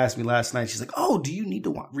wife had asked me last night. She's like, "Oh, do you need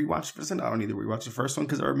to rewatch the first one?" I don't need to rewatch the first one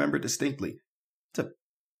because I remember it distinctly. It's a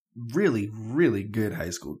really, really good high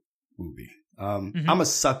school movie. I'm a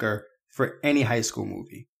sucker for any high school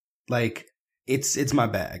movie. Like it's my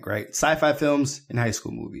bag, right? Sci-fi films and high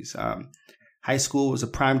school movies. High school was a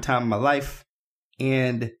prime time of my life,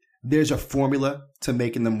 and there's a formula to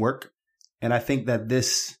making them work. And I think that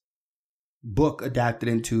this book adapted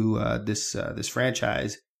into this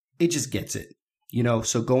franchise, it just gets it. You know,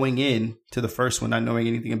 so going in to the first one, not knowing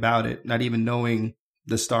anything about it, not even knowing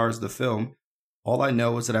the stars of the film, all I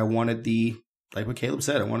know is that I wanted like what Caleb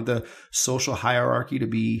said, I wanted the social hierarchy to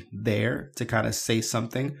be there to kind of say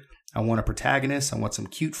something. I want a protagonist. I want some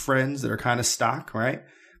cute friends that are kind of stock, right?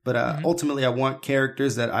 But ultimately, I want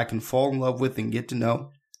characters that I can fall in love with and get to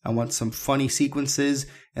know. I want some funny sequences,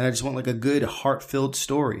 and I just want like a good heart-filled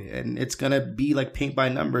story. And it's going to be like paint by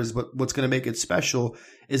numbers, but what's going to make it special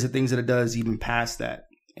is the things that it does even past that.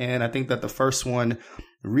 And I think that the first one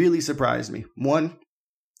really surprised me. One,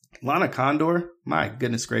 Lana Condor, my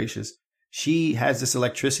goodness gracious. She has this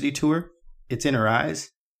electricity to her. It's in her eyes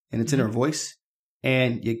and it's in her voice.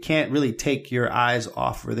 And you can't really take your eyes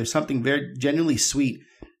off her. There's something very genuinely sweet.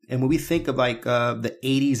 And when we think of like the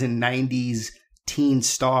 80s and 90s teen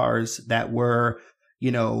stars that were,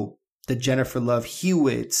 you know, the Jennifer Love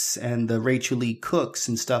Hewitts and the Rachel Lee Cooks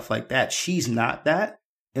and stuff like that, she's not that.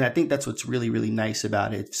 And I think that's what's really, really nice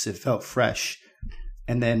about it. It felt fresh.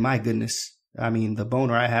 And then, my goodness, I mean, the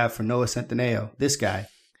boner I have for Noah Centineo, this guy,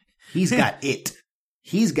 he's got it.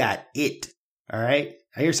 He's got it. All right.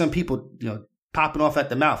 I hear some people, you know, popping off at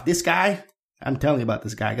the mouth. This guy, I'm telling you about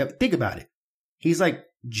this guy. Think about it. He's like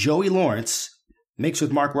Joey Lawrence mixed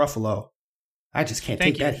with Mark Ruffalo. I just can't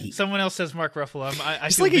take that heat. Someone else says Mark Ruffalo.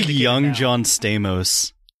 It's like a young John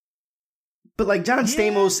Stamos. But like John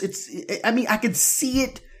Stamos, I mean, I could see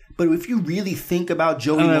it, but if you really think about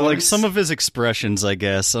Joey Lawrence, like some of his expressions, I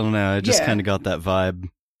guess, I don't know, I just kind of got that vibe.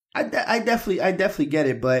 I definitely get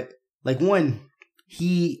it, but like one,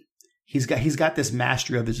 he's got this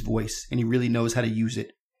mastery of his voice, and he really knows how to use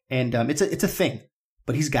it, and it's a thing,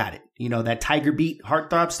 but he's got it. You know, that Tiger Beat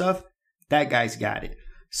heartthrob stuff, that guy's got it.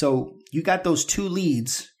 So you got those two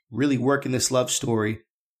leads really working this love story.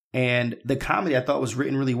 And the comedy I thought was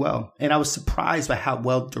written really well. And I was surprised by how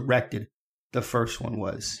well directed the first one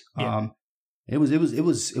was. Yeah. It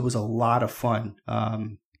was a lot of fun.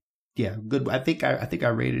 Good. I think I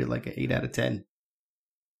rated it like an 8 out of 10.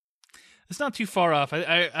 It's not too far off.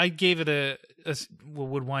 I gave it what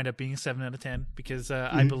would wind up being a 7 out of 10 because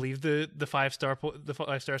I believe the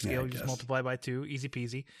 5-star scale you just multiply by 2, easy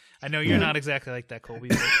peasy. I know you're not exactly like that, Colby.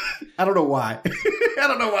 But... I don't know why. I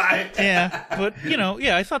don't know why. Yeah, but you know,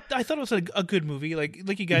 I thought it was a good movie.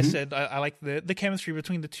 Like you guys said, I like the chemistry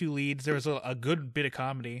between the two leads. There was a good bit of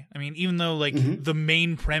comedy. I mean, even though like the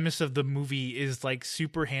main premise of the movie is like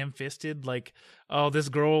super ham-fisted, like this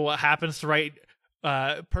girl happens to write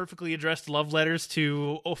perfectly addressed love letters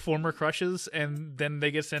to former crushes, and then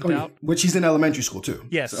they get sent out. Which he's in elementary school too.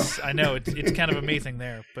 Yes, so. I know it's kind of amazing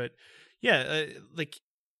there, but yeah, like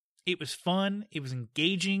it was fun. It was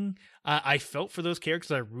engaging. I felt for those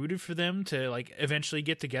characters. I rooted for them to like eventually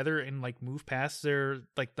get together and like move past their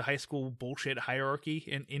like the high school bullshit hierarchy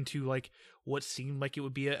and into like what seemed like it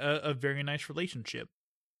would be a very nice relationship.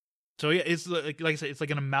 So yeah, it's like I said, it's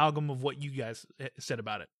like an amalgam of what you guys said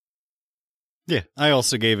about it. Yeah, I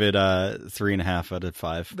also gave it 3.5 out of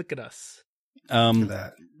 5. Look at us. Look at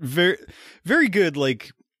that. Very, very good.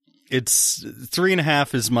 Like, it's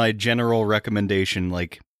 3.5 is my general recommendation.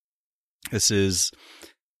 Like, this is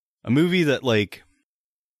a movie that, like,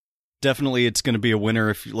 definitely it's going to be a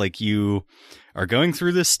winner if, like, you are going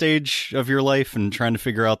through this stage of your life and trying to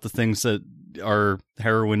figure out the things that our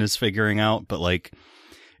heroine is figuring out. But, like,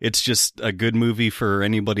 it's just a good movie for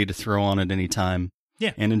anybody to throw on at any time.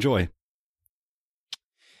 Yeah. And enjoy.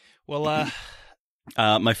 Well,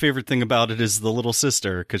 my favorite thing about it is the little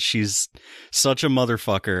sister, because she's such a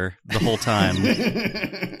motherfucker the whole time.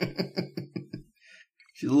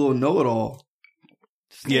 She's a little know-it-all.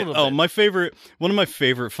 Yeah. Oh, one of my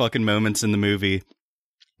favorite fucking moments in the movie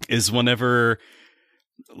is whenever,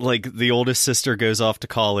 like, the oldest sister goes off to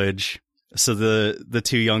college, so the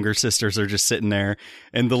two younger sisters are just sitting there,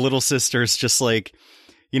 and the little sister's just like,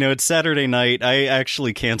 you know, it's Saturday night. I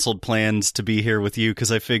actually canceled plans to be here with you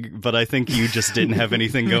because but I think you just didn't have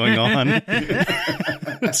anything going on.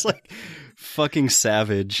 It's like fucking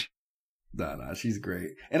savage. No, she's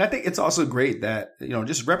great. And I think it's also great that, you know,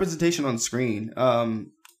 just representation on screen.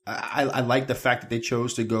 I like the fact that they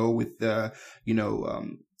chose to go with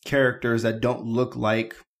characters that don't look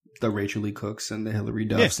like the Rachel Lee Cooks and the Hilary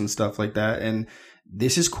Duffs and stuff like that. And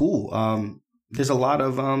this is cool. There's a lot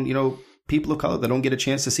of, people of color that don't get a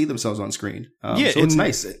chance to see themselves on screen. So it's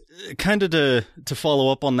nice. Kind of to follow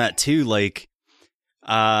up on that too, like,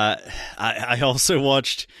 I also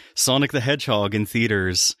watched Sonic the Hedgehog in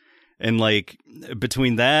theaters, and like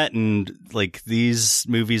between that and like these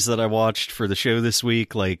movies that I watched for the show this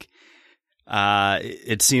week, like,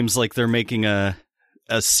 it seems like they're making a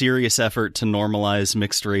serious effort to normalize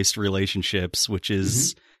mixed race relationships, which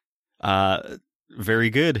is, very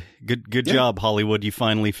good. Good job, Hollywood. You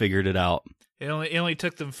finally figured it out. It only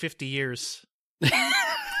took them 50 years. I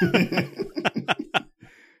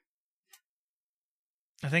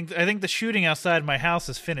think the shooting outside my house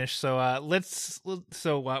is finished.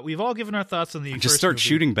 So we've all given our thoughts on the just start movie.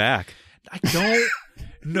 Shooting back. I don't.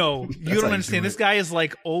 No, you don't understand. This guy is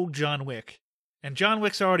like old John Wick. And John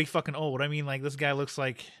Wick's already fucking old. I mean, like, this guy looks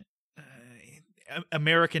like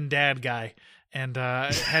American Dad guy, and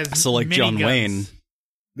has so like John guns. Wayne.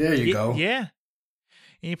 There you go. Yeah,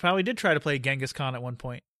 he probably did try to play Genghis Khan at one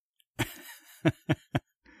point.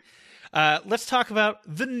 Let's talk about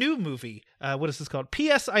the new movie. What is this called?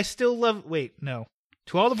 P.S. I Still Love... Wait, no.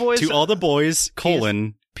 To All the Boys... To All the Boys,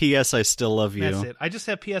 P.S. I Still Love You. That's it. I just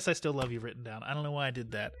have P.S. I Still Love You written down. I don't know why I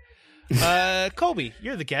did that. Colby,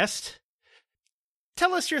 you're the guest.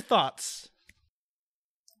 Tell us your thoughts.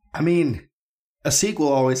 I mean, a sequel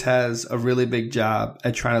always has a really big job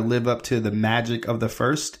at trying to live up to the magic of the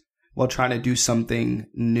first while trying to do something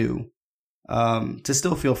new, to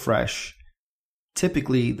still feel fresh.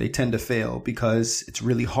 Typically, they tend to fail because it's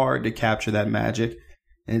really hard to capture that magic,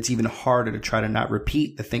 and it's even harder to try to not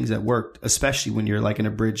repeat the things that worked, especially when you're like an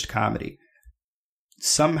abridged comedy.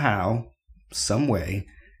 Somehow, some way,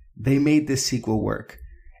 they made this sequel work.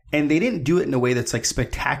 And they didn't do it in a way that's like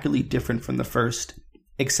spectacularly different from the first,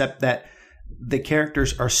 except that the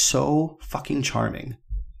characters are so fucking charming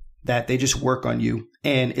that they just work on you.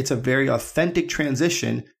 And it's a very authentic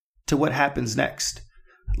transition to what happens next.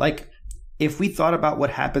 Like, if we thought about what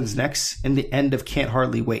happens next in the end of Can't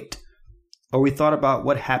Hardly Wait, or we thought about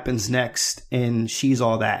what happens next in She's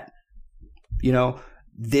All That, you know,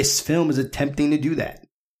 this film is attempting to do that.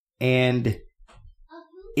 And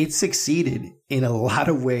it succeeded in a lot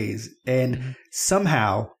of ways. And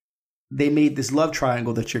somehow they made this love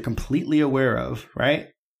triangle that you're completely aware of, right?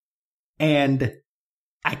 And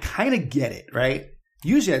I kind of get it, right?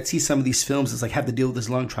 Usually I'd see some of these films that's like have to deal with this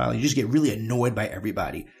love triangle. You just get really annoyed by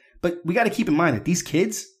everybody. But we got to keep in mind that these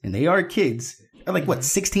kids, and they are kids, are like, what,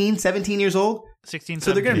 16, 17 years old? 16,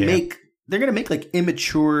 so they're going to make like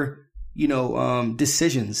immature,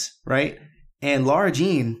 decisions, right? And Lara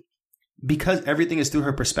Jean, because everything is through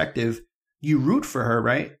her perspective, you root for her,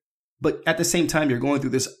 right? But at the same time, you're going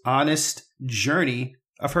through this honest journey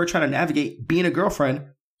of her trying to navigate being a girlfriend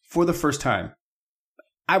for the first time.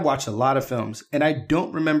 I watched a lot of films, and I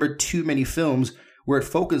don't remember too many films where it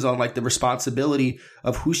focuses on like the responsibility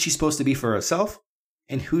of who she's supposed to be for herself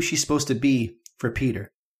and who she's supposed to be for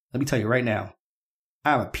Peter. Let me tell you right now,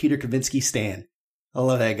 I'm a Peter Kavinsky stan. I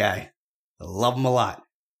love that guy. I love him a lot.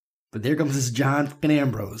 But there comes this John fucking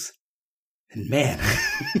Ambrose. And man,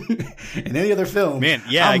 in any other film, man,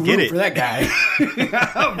 yeah, I get it for that guy.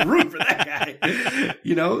 I'm rooting for that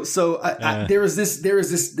guy. So there was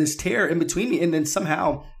this tear in between me, and then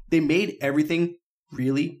somehow they made everything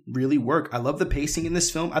really, really work. I love the pacing in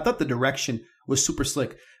this film. I thought the direction was super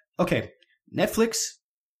slick. Okay, Netflix,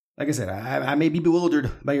 like I said, I may be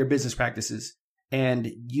bewildered by your business practices,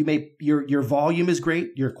 and your volume is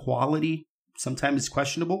great, your quality sometimes is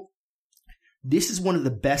questionable. This is one of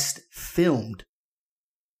the best filmed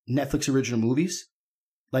Netflix original movies,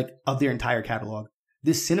 like, of their entire catalog.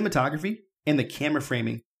 This cinematography and the camera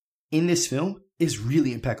framing in this film is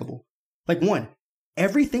really impeccable. Like, one,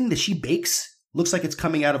 everything that she bakes looks like it's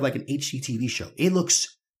coming out of like an HGTV show. It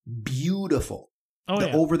looks beautiful.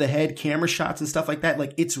 The over-the-head camera shots and stuff like that.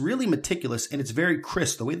 Like, it's really meticulous and it's very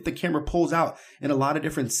crisp. The way that the camera pulls out in a lot of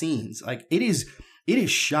different scenes. Like, it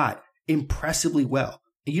is shot impressively well.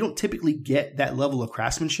 And you don't typically get that level of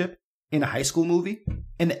craftsmanship in a high school movie.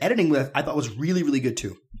 And the editing I thought was really, really good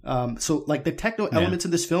too. So like the techno elements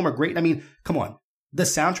of this film are great. I mean, come on. The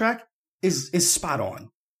soundtrack is spot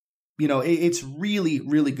on. It's really,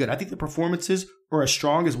 really good. I think the performances are as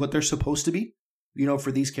strong as what they're supposed to be,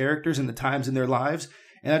 for these characters and the times in their lives.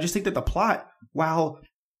 And I just think that the plot, while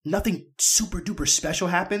nothing super duper special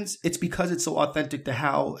happens, it's because it's so authentic to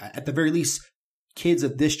how, at the very least, kids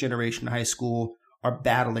of this generation in high school are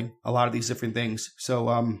battling a lot of these different things. So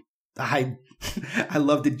I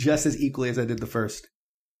loved it just as equally as I did the first.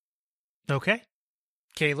 Okay.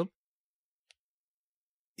 Caleb?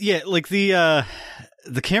 Yeah, like the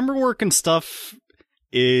camera work and stuff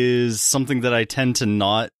is something that I tend to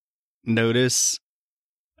not notice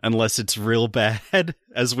unless it's real bad,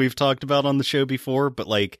 as we've talked about on the show before. But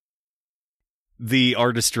like the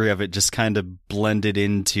artistry of it just kind of blended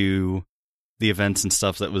into the events and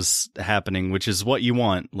stuff that was happening, which is what you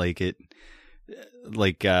want. Like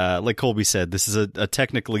Colby said, this is a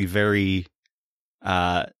technically very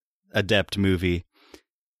adept movie.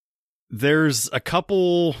 There's a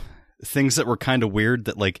couple things that were kind of weird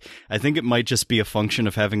that, like, I think it might just be a function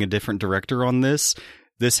of having a different director on this.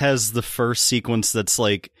 This has the first sequence that's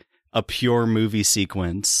like a pure movie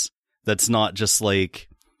sequence that's not just like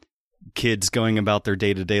kids going about their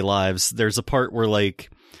day-to-day lives. There's a part where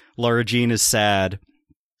like Lara Jean is sad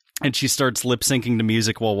and she starts lip syncing to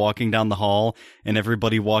music while walking down the hall, and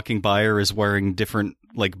everybody walking by her is wearing different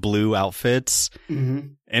like blue outfits,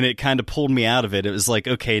 and it kind of pulled me out of it. It was like,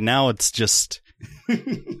 okay, now it's just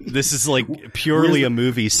this is like purely a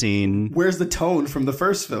movie scene. Where's the tone from the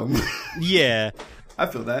first film? Yeah, I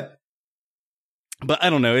feel that. But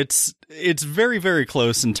I don't know. It's very, very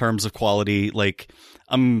close in terms of quality. Like,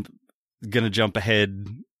 I'm gonna jump ahead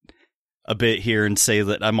a bit here and say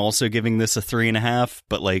that I'm also giving this a 3.5.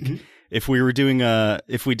 But like, if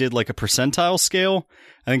we did like a percentile scale,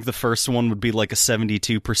 I think the first one would be like a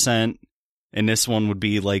 72%, and this one would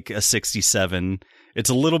be like a 67.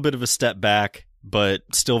 It's a little bit of a step back, but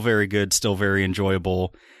still very good, still very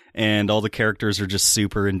enjoyable, and all the characters are just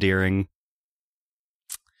super endearing.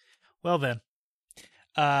 Well then.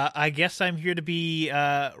 I guess I'm here to be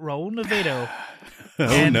Raul Navedo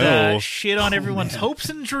and shit on everyone's hopes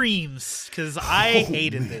and dreams, because I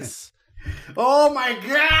hated this. Oh my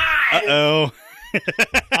god! Uh-oh.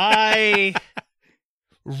 I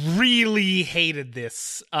really hated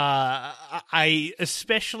this. I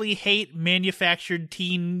especially hate manufactured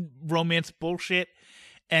teen romance bullshit,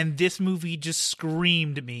 and this movie just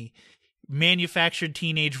screamed at me. Manufactured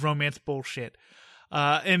teenage romance bullshit.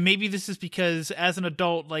 And maybe this is because as an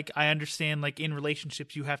adult, like, I understand, like, in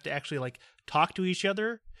relationships, you have to actually, like, talk to each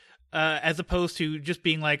other, as opposed to just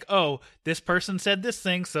being like, oh, this person said this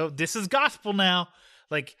thing, so this is gospel now.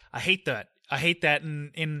 Like, I hate that. I hate that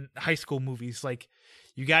in high school movies. Like,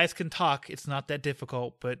 you guys can talk. It's not that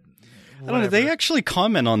difficult, but whatever. I don't know. They actually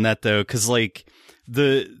comment on that, though, because, like,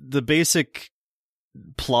 the basic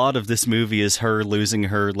plot of this movie is her losing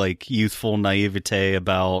her, like, youthful naivete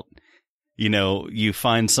about, you know, you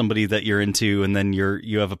find somebody that you're into and then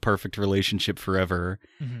you have a perfect relationship forever.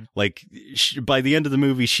 Mm-hmm. Like, by the end of the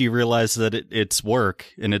movie, she realized that it's work,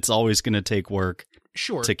 and it's always going to take work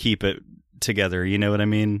to keep it together. You know what I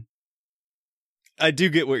mean? I do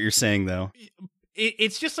get what you're saying, though.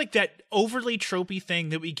 It's just like that overly tropey thing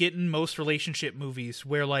that we get in most relationship movies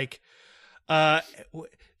where, like, where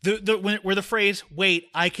the phrase, wait,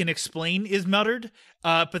 I can explain is muttered,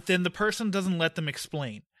 but then the person doesn't let them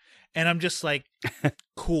explain. And I'm just like,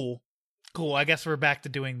 cool. I guess we're back to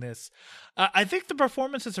doing this. I think the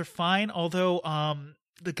performances are fine, although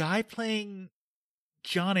the guy playing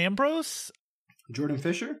John Ambrose, Jordan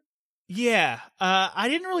Fisher, yeah, I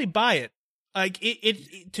didn't really buy it. Like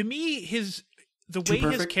it to me, the way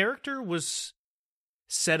his character was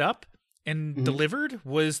set up and delivered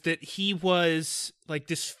was that he was like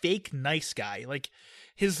this fake nice guy. Like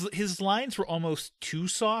his lines were almost too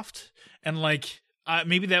soft, and like.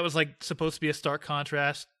 Maybe that was like supposed to be a stark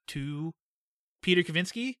contrast to Peter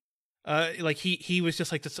Kavinsky. Like he was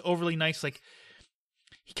just like this overly nice, like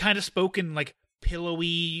he kind of spoke in like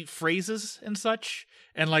pillowy phrases and such,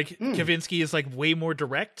 and like Kavinsky is like way more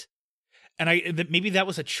direct. And maybe that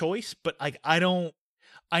was a choice, but like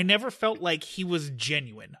I never felt like he was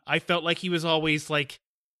genuine. I felt like he was always like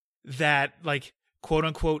that, like quote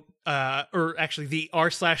unquote, or actually the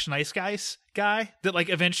r/nice guys guy that like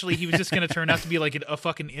eventually he was just going to turn out to be like a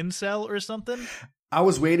fucking incel or something. I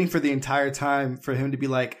was waiting for the entire time for him to be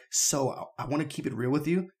like, so I want to keep it real with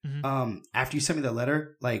you. After you sent me that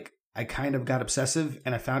letter, like I kind of got obsessive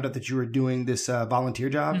and I found out that you were doing this volunteer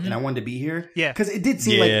job and I wanted to be here. Yeah. Because it did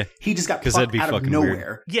seem like he just got plucked out of nowhere.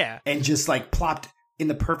 Weird. Yeah. And just like plopped in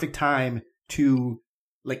the perfect time to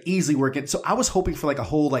like easily work it. So I was hoping for like a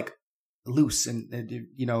whole like Loose, and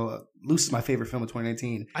you know, Loose is my favorite film of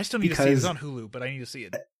 2019. I still need to see it. It's on Hulu, but I need to see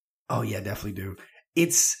it. Oh yeah, definitely do.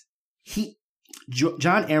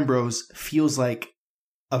 John Ambrose feels like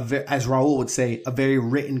as Raul would say, a very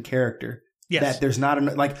written character. Yes. That there's not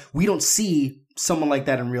like we don't see someone like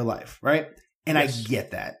that in real life, right? And yes. I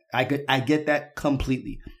get that. I get that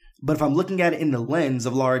completely. But if I'm looking at it in the lens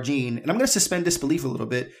of Lara Jean, and I'm going to suspend disbelief a little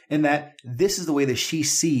bit in that this is the way that she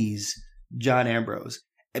sees John Ambrose.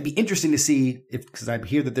 It'd be interesting to see because I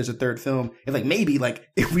hear that there's a third film, if like maybe like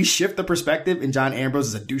if we shift the perspective and John Ambrose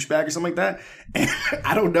is a douchebag or something like that. And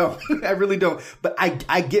I don't know. I really don't. But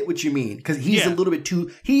I get what you mean because he's a little bit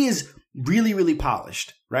too, he is really, really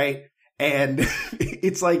polished, right? And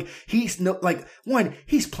it's like he's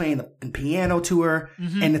he's playing the piano to her,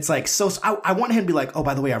 and it's like so. I want him to be like, oh,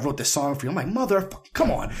 by the way, I wrote this song for you. I'm like, motherfucker,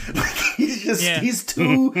 come on! Like he's just he's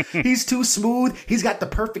too smooth. He's got the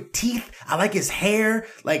perfect teeth. I like his hair.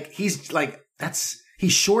 Like he's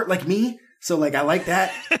short like me, so like I like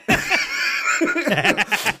that.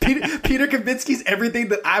 Peter Kavinsky's everything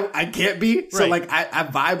that I can't be. So like I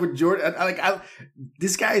vibe with Jordan.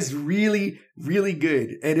 This guy is really, really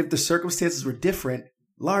good. And if the circumstances were different,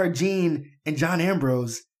 Lara Jean and John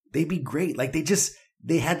Ambrose, they'd be great. Like they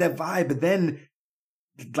had that vibe. But then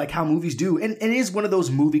like how movies do, and it is one of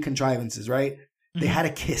those movie contrivances, right? They had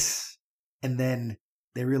a kiss and then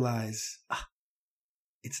they realize,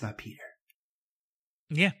 it's not Peter.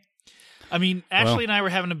 Yeah. I mean, Ashley and I were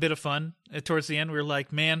having a bit of fun towards the end. We were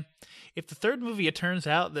like, man, if the third movie it turns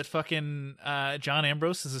out that fucking John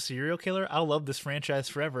Ambrose is a serial killer, I'll love this franchise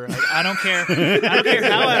forever. I don't care. I don't care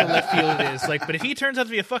how out of left field it is. Like, but if he turns out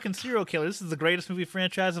to be a fucking serial killer, this is the greatest movie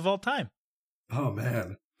franchise of all time. Oh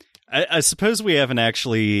man. I suppose we haven't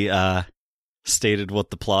actually stated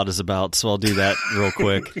what the plot is about, so I'll do that real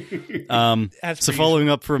quick. So following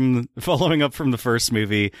up from the first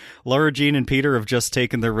movie, Lara Jean and Peter have just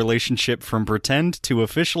taken their relationship from pretend to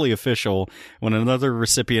officially official when another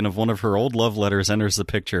recipient of one of her old love letters enters the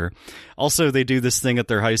picture. Also, they do this thing at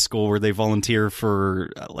their high school where they volunteer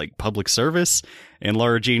for like public service, and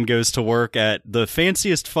Lara Jean goes to work at the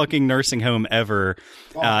fanciest fucking nursing home ever,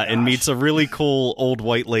 and meets a really cool old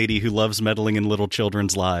white lady who loves meddling in little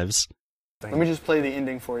children's lives. Let me just play the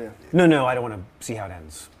ending for you. No, I don't want to see how it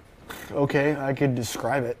ends. Okay, I could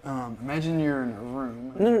describe it. Imagine you're in a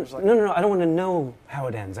room. No, I don't want to know how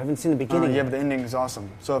it ends. I haven't seen the beginning. Yeah, but the ending is awesome.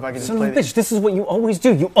 So if I could just Son play of a bitch, this is what you always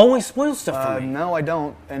do. You always spoil stuff for me. No, I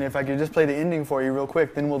don't. And if I could just play the ending for you real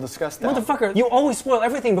quick, then we'll discuss that. Motherfucker, you always spoil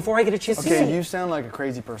everything before I get a chance to see it. Okay, you sound like a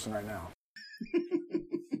crazy person right now.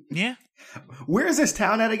 Yeah. Where is this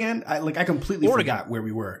town at again? I completely forgot where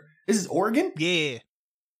we were. This is Oregon? Yeah.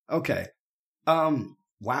 Okay.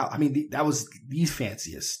 Wow. I mean, that was the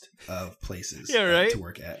fanciest of places to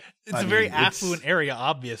work at. It's a very affluent area,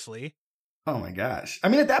 obviously. Oh my gosh. I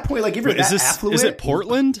mean, at that point, like, if you're affluent. Is it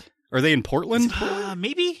Portland? Are they in Portland?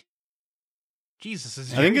 Maybe. Jesus.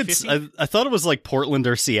 Is I think it's, I thought it was like Portland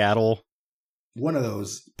or Seattle. One of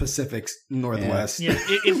those Pacific Northwest. Yeah,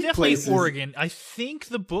 it's definitely Oregon. I think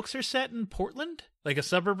the books are set in Portland, like a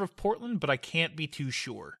suburb of Portland, but I can't be too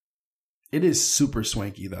sure. It is super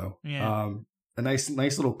swanky though. Yeah. A nice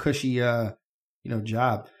little cushy,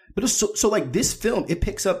 job. But it's so like this film, it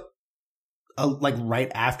picks up like right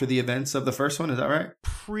after the events of the first one. Is that right?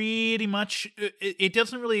 Pretty much. It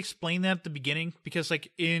doesn't really explain that at the beginning because,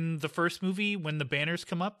 like, in the first movie, when the banners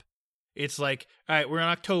come up, it's like, all right, we're in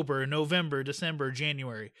October, November, December,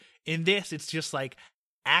 January. In this, it's just like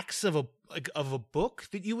acts of a book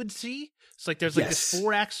that you would see. It's like there's like this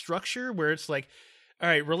 4-act structure where it's like, all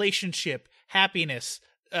right, relationship, happiness,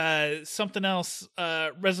 something else,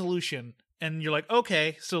 resolution. And you're like,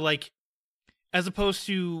 okay, so like, as opposed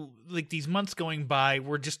to like these months going by,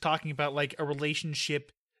 we're just talking about like a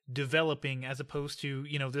relationship developing as opposed to,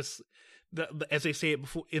 as they say it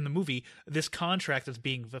before in the movie, this contract that's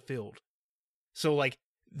being fulfilled. So like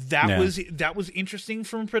that was interesting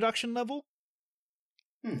from a production level.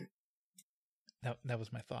 That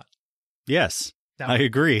was my thought. Yes, I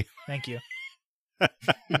agree. Thank you.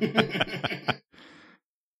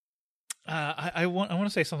 I want to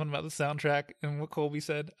say something about the soundtrack and what Colby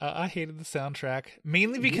said. I hated the soundtrack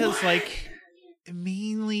mainly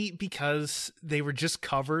because they were just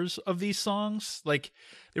covers of these songs. Like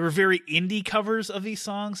they were very indie covers of these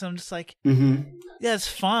songs. And I'm just like, yeah, it's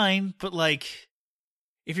fine, but like,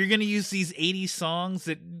 if you're going to use these 80s songs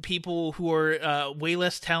that people who are way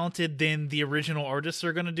less talented than the original artists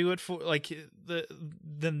are going to do it for, like the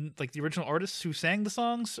original artists who sang the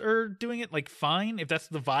songs are doing it, like fine. If that's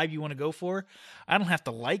the vibe you want to go for, I don't have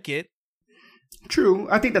to like it. True.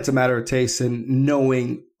 I think that's a matter of taste and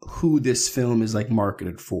knowing who this film is like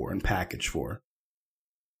marketed for and packaged for.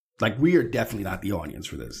 Like we are definitely not the audience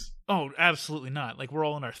for this. Oh, absolutely not. Like we're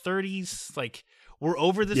all in our 30s. Like we're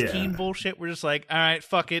over this teen bullshit. We're just like, all right,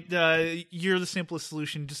 fuck it. You're the simplest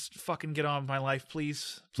solution. Just fucking get on with my life,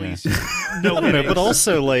 please. Please. No, but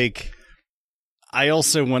also like, I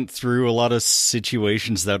also went through a lot of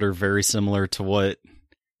situations that are very similar to what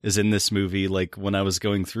is in this movie, like when I was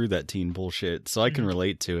going through that teen bullshit. So I can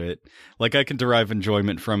relate to it. Like I can derive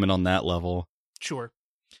enjoyment from it on that level. Sure.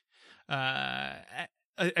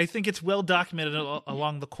 I think it's well documented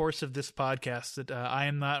along the course of this podcast that I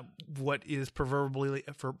am not what is proverbially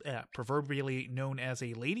known as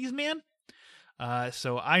a ladies' man.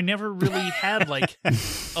 So I never really had like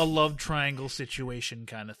a love triangle situation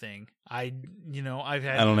kind of thing. I've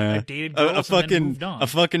dated girls and then moved on. A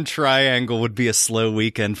fucking triangle would be a slow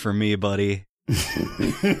weekend for me, buddy.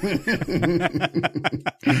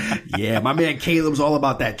 Yeah, my man Caleb's all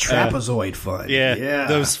about that trapezoid fun. Yeah,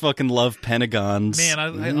 those fucking love pentagons. Man,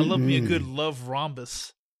 I love me a good love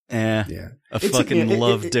rhombus. A fucking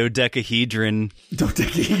love dodecahedron.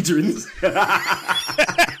 Dodecahedrons.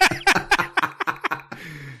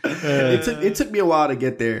 It took me a while to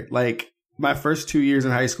get there. Like my first 2 years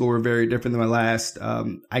in high school were very different than my last.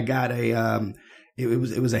 I got it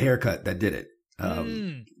was a haircut that did it.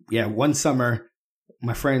 Yeah, one summer,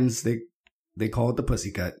 my friends they call it the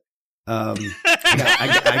pussy cut.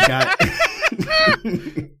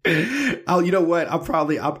 Oh, you know what? I'll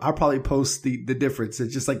probably post the difference.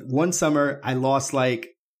 It's just like one summer I lost like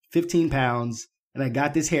 15 pounds and I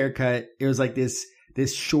got this haircut. It was like this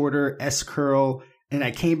shorter S curl, and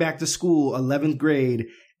I came back to school 11th grade,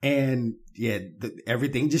 and yeah,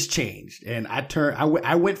 everything just changed. And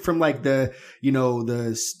I went from like the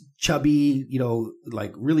chubby,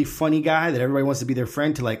 like really funny guy that everybody wants to be their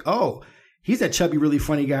friend to like, oh, he's that chubby, really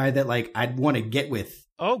funny guy that like I'd want to get with.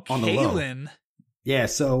 Oh, on the low. Kalen. Yeah.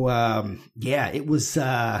 So, it was,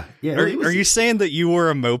 Are you saying that you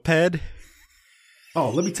were a moped?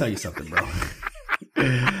 Oh, let me tell you something, bro.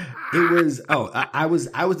 I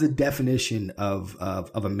was the definition of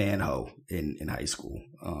a man-ho in high school.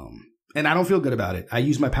 And I don't feel good about it. I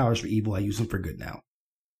use my powers for evil. I use them for good now.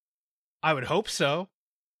 I would hope so.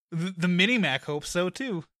 The Mini-Mac hopes so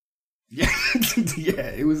too. Yeah, yeah,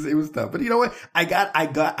 it was tough. But you know what? I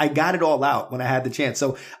got it all out when I had the chance.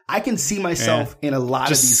 So I can see myself in a lot of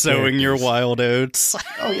these just sowing your wild oats.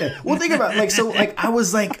 Oh yeah. Well, think about it. I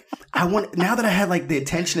was like, now that I had like the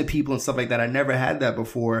attention of people and stuff like that, I never had that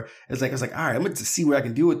before. I was like, all right, I'm going to see what I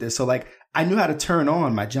can do with this. So like, I knew how to turn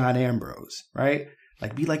on my John Ambrose, right?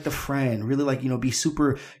 Like, be like the friend, really like, be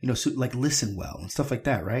super, like listen well and stuff like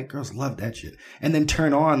that, right? Girls love that shit. And then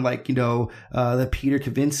turn on like, the Peter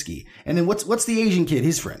Kavinsky. And then what's the Asian kid,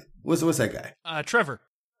 his friend? What's that guy? Trevor.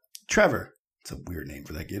 Trevor. It's a weird name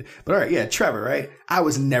for that kid. But all right, yeah, Trevor, right? I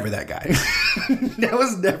was never that guy. I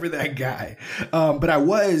was never that guy. But I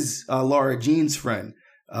was Laura Jean's friend.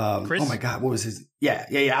 Chris? Oh my God, what was his? Yeah.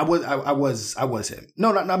 I was him.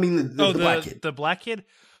 No, I mean the black kid. The black kid?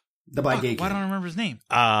 The black gay kid. Why don't I remember his name?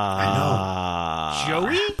 I know.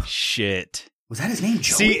 Joey? Shit. Was that his name,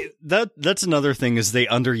 Joey? See, that's another thing is they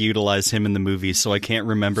underutilize him in the movie, so I can't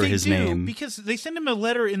remember his name. Because they send him a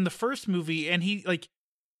letter in the first movie, and he, like...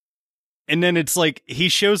 And then it's like, he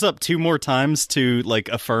shows up 2 more times to, like,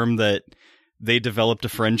 affirm that they developed a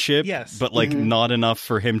friendship. Yes. But, like, not enough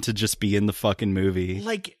for him to just be in the fucking movie.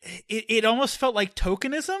 Like, it almost felt like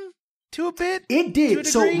tokenism to a bit. It did.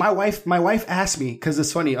 So my wife asked me, because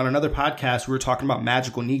it's funny, on another podcast, we were talking about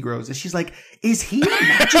magical Negroes, and she's like, is he a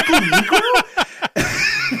magical Negro?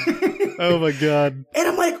 Oh my God. And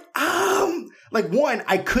I'm like, one,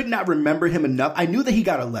 I could not remember him enough. I knew that he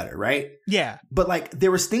got a letter, right? Yeah. But like,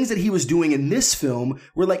 there was things that he was doing in this film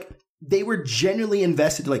where like, they were genuinely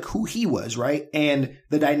invested like who he was, right? And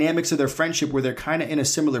the dynamics of their friendship where they're kind of in a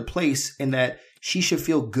similar place in that she should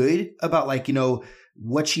feel good about like,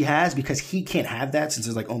 what she has, because he can't have that since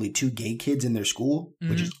there's like only 2 gay kids in their school,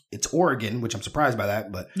 which is, it's Oregon, which I'm surprised by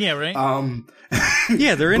that, but yeah, right.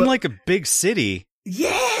 Yeah, they're in like a big city.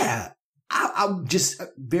 Yeah. I'm just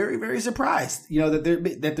very, very surprised,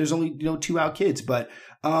 that there's only, 2 out kids, but,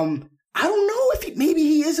 I don't know if maybe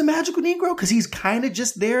he is a magical Negro because he's kind of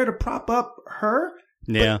just there to prop up her.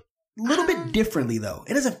 Yeah. A little bit differently though.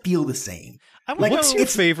 It doesn't feel the same. What's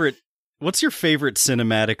your favorite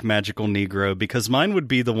cinematic magical Negro? Because mine would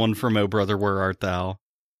be the one from Oh Brother, Where Art Thou?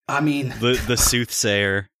 I mean, the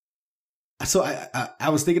soothsayer. So I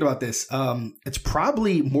was thinking about this. It's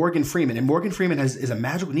probably Morgan Freeman, and Morgan Freeman is a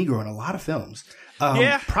magical Negro in a lot of films.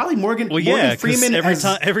 Probably Morgan. Well, Morgan yeah, Freeman.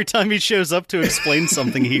 Every time he shows up to explain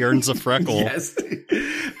something, he earns a freckle. Yes.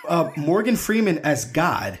 Morgan Freeman as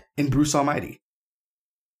God in Bruce Almighty.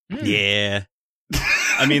 Yeah.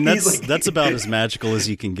 I mean, that's about as magical as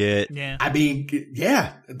you can get. Yeah. I mean,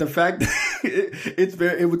 yeah. The fact that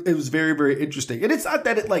it was very, very interesting. And it's not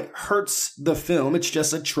that it like hurts the film. It's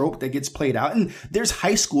just a trope that gets played out. And there's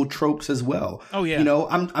high school tropes as well. Oh yeah.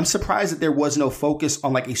 I'm surprised that there was no focus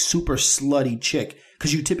on like a super slutty chick,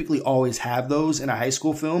 because you typically always have those in a high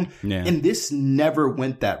school film. Yeah. And this never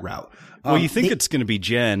went that route. Well, you think it's going to be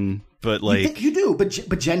Jen, but like you do,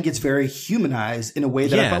 but Jen gets very humanized in a way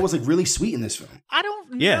that I thought was like really sweet in this film. I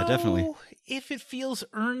don't know. Yeah, definitely. If it feels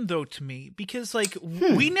earned though to me, because like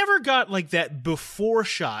we never got like that before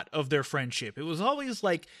shot of their friendship. It was always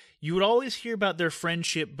like you would always hear about their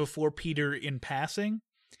friendship before Peter in passing,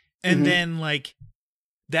 and then like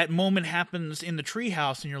that moment happens in the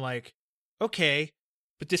treehouse, and you're like, okay.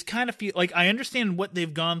 But this kind of feel like I understand what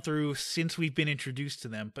they've gone through since we've been introduced to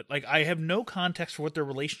them, but like I have no context for what their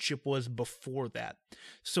relationship was before that.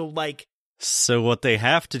 So what they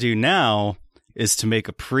have to do now is to make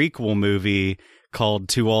a prequel movie called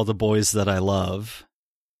To All the Boys That I Love.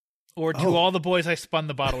 Or To All the Boys I Spun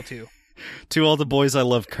the Bottle To. To All the Boys I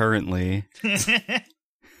Love Currently.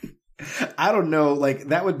 I don't know. Like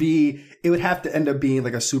it would have to end up being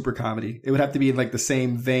like a super comedy. It would have to be in like the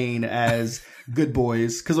same vein as Good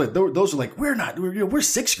Boys. Cause like those are like, we're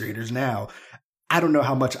 6th graders now. I don't know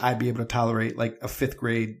how much I'd be able to tolerate like a 5th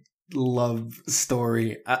grade love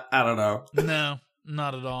story. I don't know. No,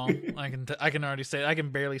 not at all. I can already say I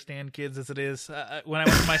can barely stand kids as it is. When I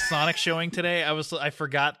went to my Sonic showing today, I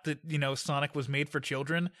forgot that Sonic was made for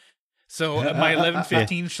children. So at my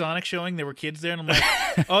 11:15 Sonic showing, there were kids there, and I'm like,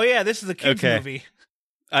 oh yeah, this is a kids movie.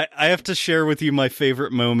 I have to share with you my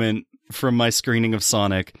favorite moment from my screening of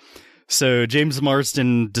Sonic. So James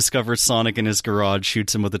Marsden discovers Sonic in his garage,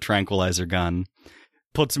 shoots him with a tranquilizer gun,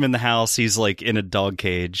 puts him in the house. He's like in a dog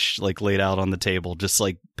cage, like laid out on the table, just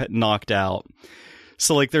like knocked out.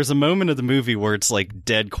 So like there's a moment of the movie where it's like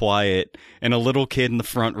dead quiet, and a little kid in the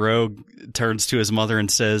front row turns to his mother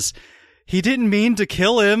and says, "He didn't mean to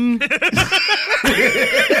kill him."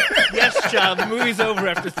 Yes, child, the movie's over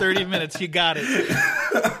after 30 minutes. You got it.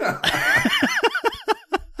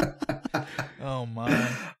 Oh my.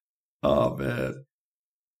 Oh man.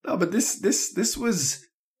 No, but this was,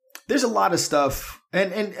 there's a lot of stuff,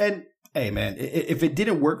 and hey man, if it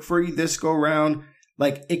didn't work for you this go round,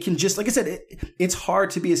 like it can just, like I said, it's hard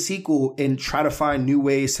to be a sequel and try to find new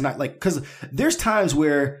ways to not, like, because there's times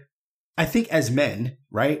where I think as men,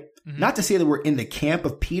 right? Mm-hmm. Not to say that we're in the camp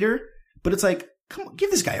of Peter, but it's like, come on, give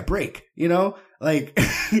this guy a break, Like,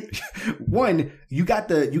 one, you got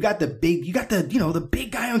the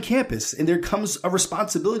big guy on campus, and there comes a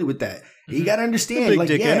responsibility with that. Mm-hmm. You got to understand, big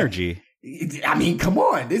dick energy. I mean, come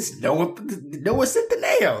on, this Noah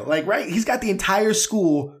Centineo, like, right? He's got the entire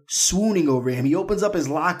school swooning over him. He opens up his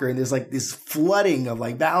locker, and there's like this flooding of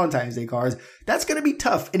like Valentine's Day cards. That's gonna be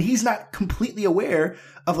tough, and he's not completely aware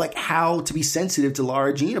of like how to be sensitive to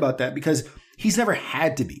Lara Jean about that, because he's never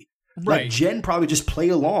had to be. Right. Like Jen probably just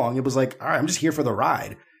played along. It was like, all right, I'm just here for the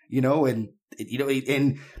ride,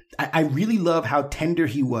 and I really love how tender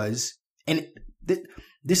he was. And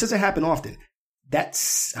this doesn't happen often.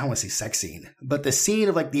 That's, I don't want to say sex scene, but the scene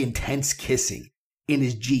of like the intense kissing in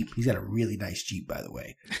his Jeep. He's got a really nice Jeep, by the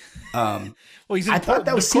way. Well, he's I thought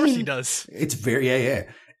that was of course he does. It's very, yeah.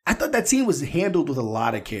 I thought that scene was handled with a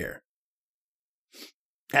lot of care.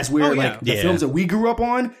 That's where the films that we grew up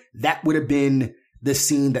on, that would have been the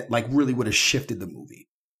scene that like really would have shifted the movie.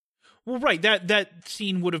 Well, right. That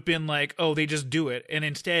scene would have been like, oh, they just do it. And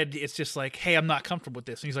instead it's just like, hey, I'm not comfortable with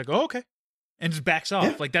this. And he's like, oh, okay. And just backs off.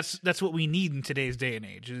 Yeah. Like that's what we need in today's day and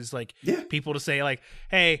age, is like people to say like,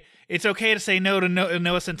 hey, it's okay to say no to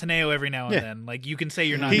Noah Centineo every now and then. Like you can say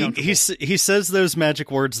you're not comfortable. He says those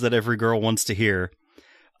magic words that every girl wants to hear.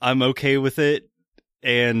 I'm okay with it.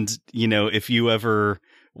 And, if you ever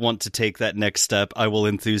want to take that next step, I will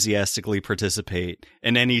enthusiastically participate.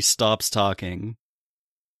 And then he stops talking.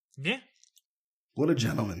 Yeah. What a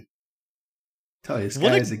gentleman. Tell you, this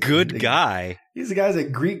what guy's a good guy. This guy's a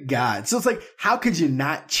Greek god. So it's like, how could you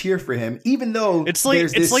not cheer for him? Even though it's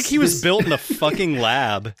like he was built in a fucking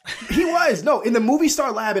lab. He was. No, in the movie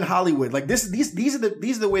star lab in Hollywood. Like these are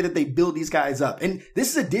the way that they build these guys up. And this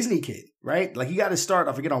is a Disney kid, right? Like he got to start,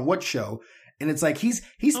 I forget on what show. And it's like he's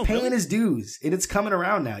paying his dues, and it's coming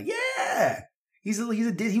around now. Yeah. He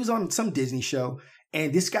was on some Disney show,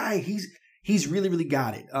 and this guy, he's really, really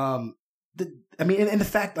got it. And the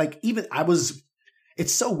fact, like,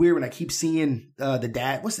 it's so weird when I keep seeing the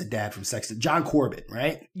dad. What's the dad from Sex? John Corbett,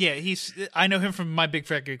 right? Yeah, I know him from My Big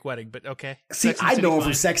Fat Greek Wedding, but okay. See, I know him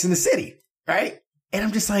from Sex and the City, right? And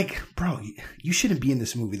I'm just like, bro, you shouldn't be in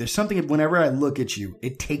this movie. There's something, whenever I look at you,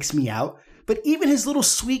 it takes me out. But even his little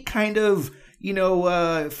sweet kind of,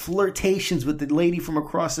 flirtations with the lady from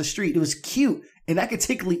across the street, it was cute. And that could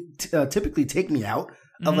typically take me out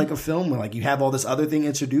of like a film where like you have all this other thing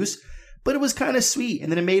introduced. But it was kind of sweet.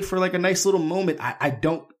 And then it made for like a nice little moment.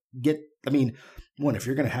 One, if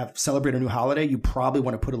you're going to celebrate a new holiday, you probably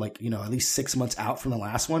want to put it like, at least 6 months out from the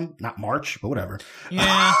last one. Not March, but whatever.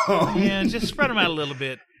 Yeah, just spread them out a little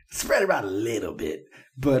bit.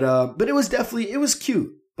 But it was definitely, it was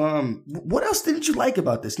cute. What else didn't you like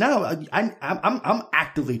about this? Now I'm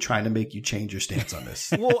actively trying to make you change your stance on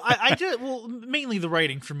this. Well, mainly the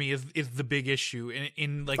writing for me is the big issue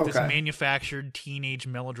in this manufactured teenage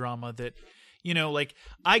melodrama that, like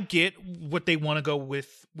I get what they want to go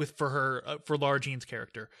with for her, for Lara Jean's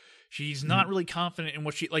character. She's not really confident in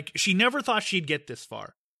what she never thought she'd get this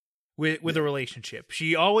far with a relationship.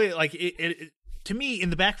 She always to me in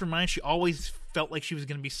the back of her mind, she always felt like she was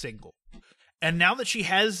going to be single. And now that she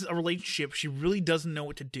has a relationship, she really doesn't know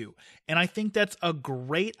what to do. And I think that's a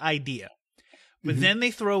great idea. But then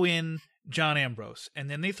they throw in John Ambrose, and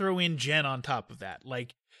then they throw in Jen on top of that.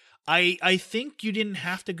 Like, I think you didn't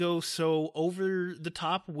have to go so over the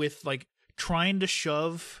top with like trying to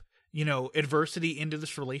shove, adversity into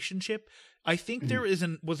this relationship. I think there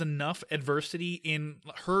was enough adversity in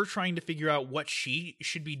her trying to figure out what she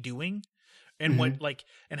should be doing and what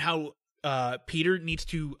and how Peter needs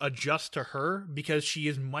to adjust to her because she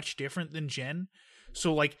is much different than Jen.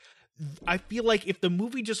 So like, I feel like if the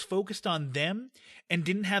movie just focused on them and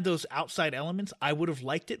didn't have those outside elements, I would have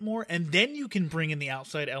liked it more. And then you can bring in the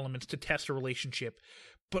outside elements to test a relationship.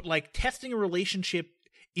 But like testing a relationship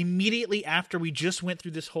immediately after we just went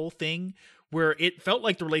through this whole thing where it felt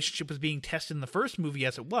like the relationship was being tested in the first movie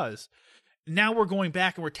as it was. Now we're going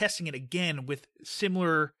back and we're testing it again with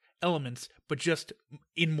similar elements, but just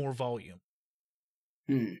in more volume.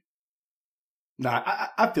 Nah,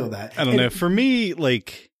 I feel that. I don't know. For me,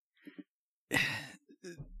 like,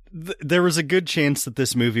 there was a good chance that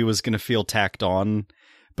this movie was going to feel tacked on,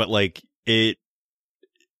 but like it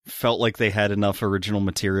felt like they had enough original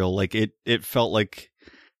material. Like it felt like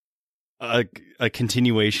a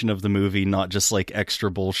continuation of the movie, not just like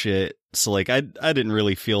extra bullshit. So like I didn't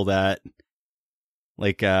really feel that.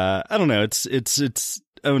 Like I don't know. It's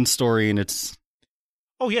own story, and it's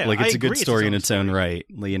like it's a good story in its own right.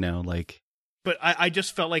 You know, like. But I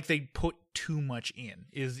just felt like they put too much in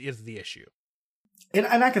is the issue. And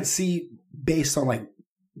I could see based on like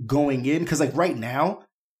going in, because like right now,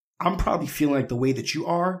 I'm probably feeling like the way that you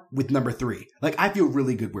are with number 3. Like I feel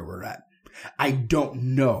really good where we're at. I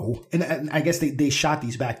don't know. And I guess they shot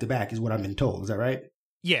these back to back is what I've been told. Is that right?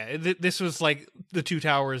 Yeah. This was like The Two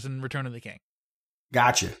Towers and Return of the King.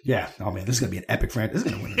 Gotcha. Yeah. Oh man, this is going to be an epic franchise. This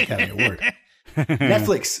is going to win an Academy Award.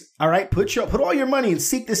 Netflix, all right, put all your money and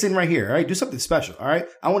seek this in right here. All right, do something special. All right,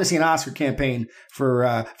 I want to see an Oscar campaign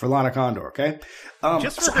for Lana Condor. Okay,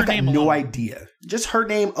 just for her name alone. No idea, just her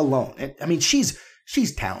name alone. And I mean, she's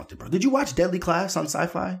talented, bro. Did you watch Deadly Class on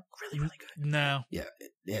Sci-Fi? Really, really good. No. Yeah,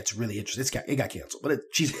 it's really interesting. It got canceled, but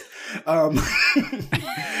she's good.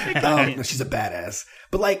 She's a badass.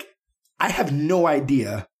 But like, I have no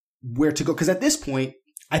idea where to go because at this point,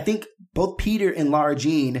 I think both Peter and Lara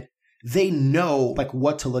Jean, they know like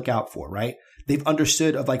what to look out for, right? They've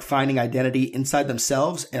understood of like finding identity inside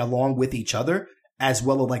themselves and along with each other, as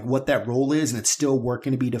well as like what that role is, and it's still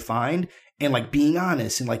working to be defined, and like being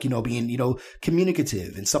honest and like, you know, being, you know,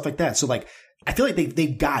 communicative and stuff like that. So like, I feel like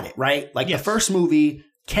they've got it, right? Like The first movie,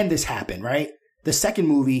 can this happen, right? The second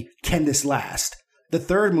movie, can this last? The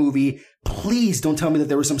third movie, please don't tell me that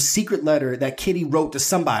there was some secret letter that Kitty wrote to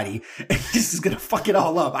somebody and this is going to fuck it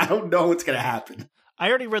all up. I don't know what's going to happen. I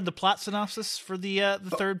already read the plot synopsis for the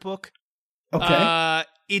third book. Okay.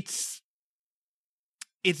 It's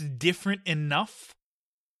different enough,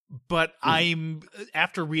 but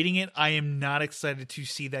after reading it, I am not excited to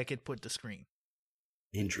see that get put to screen.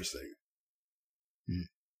 Interesting.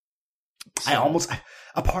 So,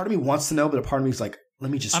 a part of me wants to know, but a part of me is like, let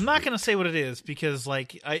me just. I'm not going to say what it is because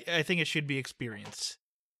like I think it should be experience.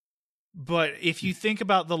 But if you think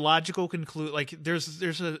about the logical like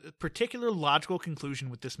there's a particular logical conclusion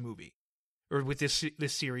with this movie or with this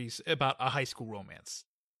series about a high school romance.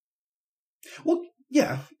 Well,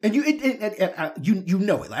 yeah, and you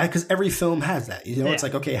know it because every film has that. You know, It's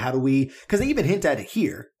like, okay, how do we? Because they even hint at it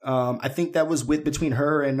here. I think that was between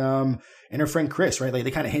her and her friend Chris, right? Like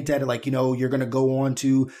they kind of hint at it, like, you know, you're gonna go on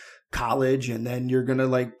to college and then you're gonna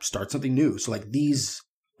like start something new. So like these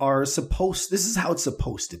are supposed. This is how it's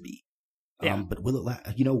supposed to be. Yeah. But will it,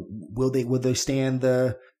 you know, will they stand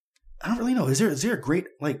the, I don't really know. Is there a great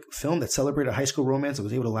like film that celebrated a high school romance that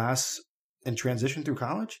was able to last and transition through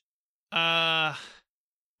college?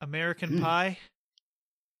 American Pie.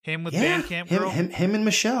 Him with Bandcamp Girl. Him and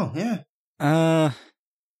Michelle. Yeah.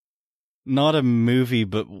 Not a movie,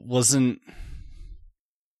 but wasn't,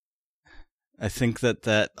 I think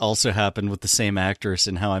that also happened with the same actress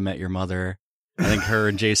in How I Met Your Mother. I think her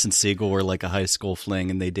and Jason Segel were like a high school fling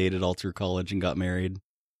and they dated all through college and got married.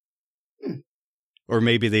 Or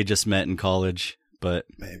maybe they just met in college, but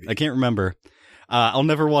maybe. I can't remember. I'll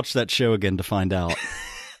never watch that show again to find out.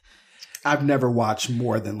 I've never watched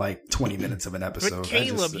more than like 20 minutes of an episode. But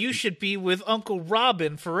Caleb, you should be with Uncle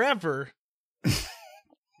Robin forever.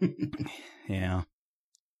 Yeah.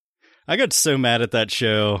 I got so mad at that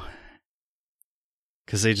show.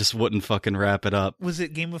 Because they just wouldn't fucking wrap it up. Was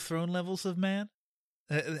it Game of Thrones levels of mad?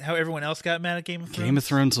 How everyone else got mad at Game of Thrones? Game of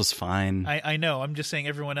Thrones was fine. I know. I'm just saying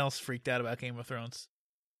everyone else freaked out about Game of Thrones.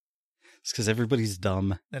 It's because everybody's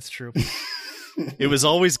dumb. That's true. It was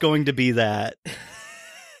always going to be that.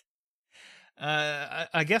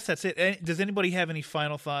 I guess that's it. Does anybody have any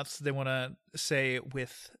final thoughts they want to say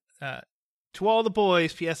with, to all the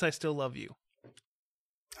boys, P.S. I still love you?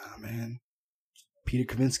 Oh, man.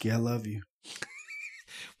 Peter Kavinsky, I love you.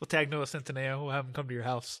 We'll tag Noah Centineo. We'll have him come to your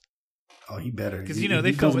house. Oh, he better. Because, you know,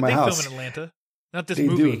 they film in Atlanta. Not this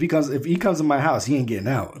movie. Do. If he comes to my house, he ain't getting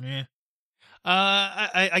out. Yeah.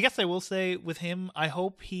 I guess I will say with him, I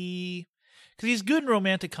hope he... because he's good in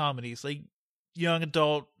romantic comedies, like young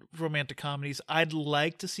adult romantic comedies. I'd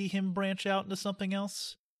like to see him branch out into something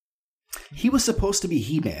else. He was supposed to be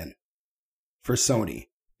He-Man for Sony,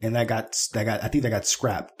 and I think that got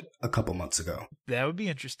scrapped a couple months ago. That would be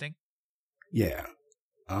interesting. Yeah.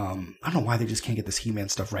 I don't know why they just can't get this He-Man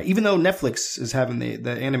stuff right. Even though Netflix is having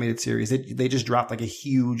the animated series, they just dropped like a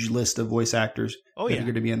huge list of voice actors that are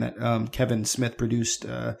going to be in that. Kevin Smith produced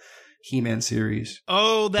He-Man series.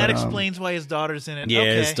 Oh, that explains why his daughter's in it. Yeah,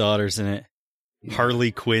 okay. his daughter's in it. Yeah.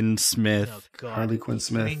 Harley Quinn Smith. Oh, God. Harley Quinn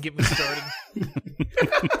Smith. I mean, get me started.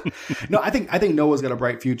 No, I think Noah's got a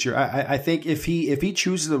bright future. I think if he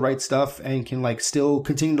chooses the right stuff and can like still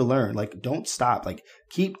continue to learn, like don't stop, like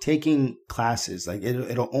keep taking classes. Like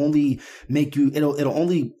it'll only make you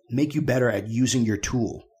better at using your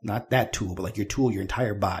tool, not that tool, but like your tool, your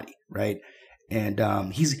entire body, right? And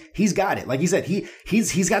he's got it. Like he said,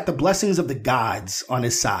 he's got the blessings of the gods on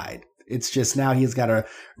his side. It's just now he's got to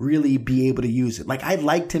really be able to use it. Like I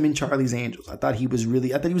liked him in Charlie's Angels. I thought he was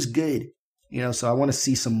good. You know, so I want to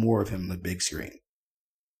see some more of him on the big screen.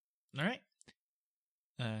 All right.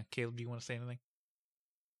 Caleb, do you want to say anything?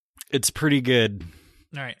 It's pretty good.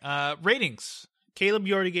 All right. Ratings. Caleb,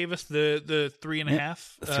 you already gave us the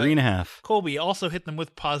 3.5. 3.5. Colby, also hit them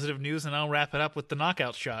with positive news, and I'll wrap it up with the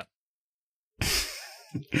knockout shot.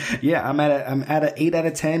 Yeah, I'm at an 8 out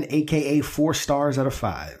of 10, aka 4 stars out of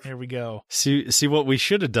 5. Here we go. See what we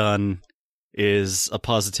should have done is a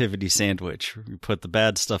positivity sandwich. We put the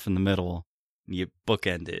bad stuff in the middle. You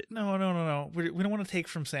bookend it. No. We don't want to take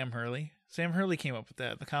from Sam Hurley. Sam Hurley came up with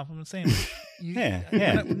that, the compliment sandwich.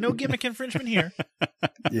 Yeah. No gimmick infringement here.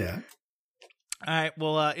 Yeah. All right.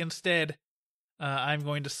 Well, instead, I'm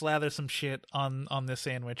going to slather some shit on this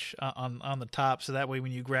sandwich on the top, so that way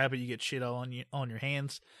when you grab it, you get shit all on your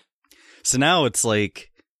hands. So now it's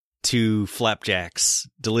like 2 flapjacks,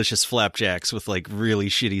 delicious flapjacks with like really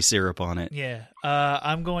shitty syrup on it. Yeah.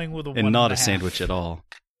 I'm going with a 1.5. And not a sandwich at all.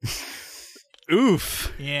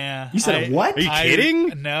 Oof. Yeah. You said a what? Are you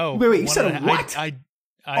kidding? No. Wait, you said a what? I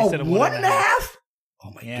said a 1.5?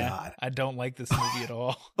 Oh my God. I don't like this movie at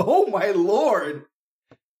all. Oh my Lord.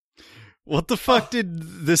 What the fuck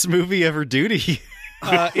did this movie ever do to you?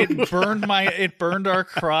 It burned our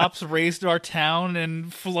crops, raised our town,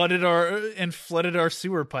 and flooded our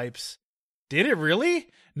sewer pipes. Did it really?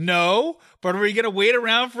 No, but are we gonna wait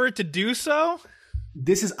around for it to do so?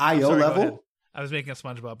 This is IO level. I was making a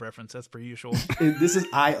SpongeBob reference. That's per usual. This is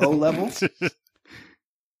IO level.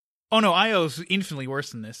 Oh no, IO's infinitely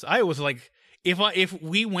worse than this. IO was like if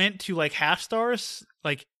we went to like half stars,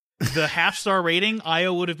 like the half star rating,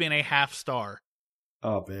 IO would have been a half star.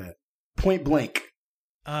 Oh man, Point Blank.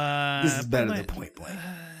 This is better than Point Blank.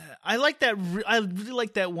 I like that. I really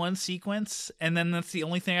like that one sequence, and then that's the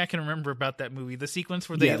only thing I can remember about that movie. The sequence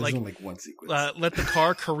where they only like one sequence. Let the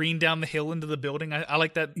car careen down the hill into the building. I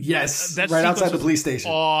like that. Yes, that right outside the police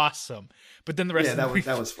station. Awesome. But then the rest of the movie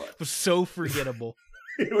that was fun. Was so forgettable.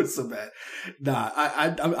 It was so bad. Nah,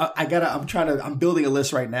 I'm building a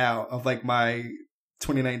list right now of like my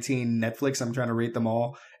 2019 Netflix. I'm trying to rate them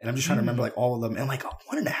all, and I'm just trying to remember like all of them. And like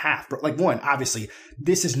 1.5, bro. Like one, obviously,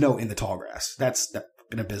 this is no In the Tall Grass. That's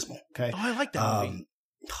been abysmal. Okay. Oh, I like that movie.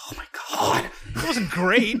 Oh my God. It wasn't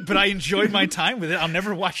great, but I enjoyed my time with it. I'll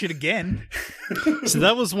never watch it again. So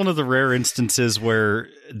that was one of the rare instances where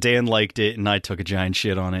Dan liked it and I took a giant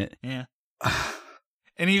shit on it. Yeah.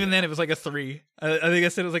 And even then, it was like a 3. I think I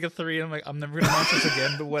said it was like a 3. And I'm like, I'm never going to watch this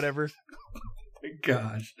again, but whatever. My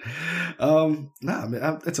gosh. Nah,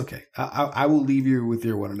 man, it's okay. I will leave you with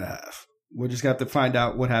your 1.5. We're just gonna have to find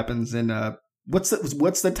out what happens in what's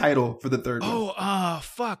the title for the third one?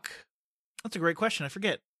 Fuck. That's a great question. I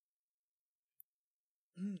forget.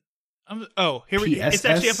 It's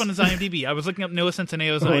actually up on his IMDb. I was looking up Noah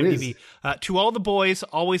Centineo's IMDb. To All the Boys,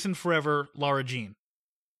 Always and Forever, Laura Jean.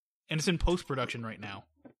 And it's in post-production right now.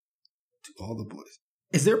 To All the Boys.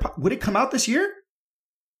 Would it come out this year?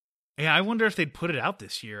 Yeah, I wonder if they'd put it out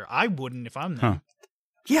this year. I wouldn't if I'm them. Huh.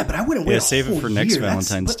 Yeah, but I wouldn't wait. Yeah, save it for next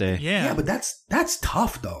Valentine's Day. Yeah, but that's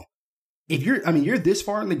tough though. If you're this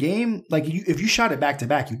far in the game, like if you shot it back to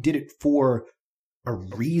back, you did it for a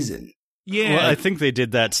reason. Yeah, well, I think they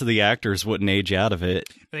did that so the actors wouldn't age out of it.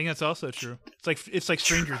 I think that's also true. It's like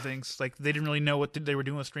Stranger Things. Like they didn't really know what they were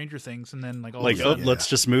doing with Stranger Things, and then like all of a sudden, let's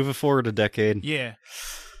just move it forward a decade. Yeah,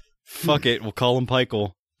 fuck it, we'll call him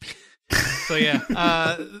Pikel. So yeah,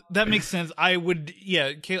 that makes sense. I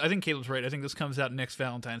think Caleb's right. I think this comes out next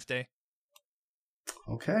Valentine's Day.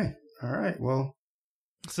 Okay, all right. Well,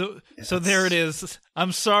 so there it is.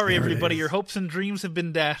 I'm sorry, everybody. Your hopes and dreams have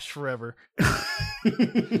been dashed forever.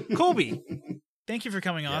 Colby, thank you for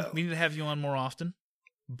coming on. We need to have you on more often.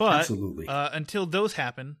 But Absolutely. Until those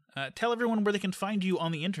happen, tell everyone where they can find you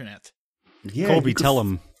on the internet. Yeah, Colby, tell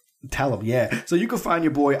them. Tell them, yeah. So you can find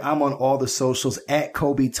your boy. I'm on all the socials at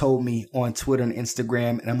Kobe Told Me on Twitter and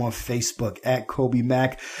Instagram, and I'm on Facebook at Kobe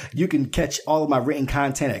Mack. You can catch all of my written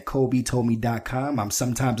content at KobeToldMe.com. I'm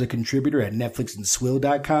sometimes a contributor at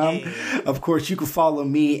NetflixandSwill.com. Yeah. Of course, you can follow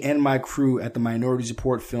me and my crew at the Minorities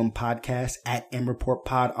Report Film Podcast at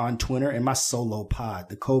MReportPod on Twitter, and my solo pod,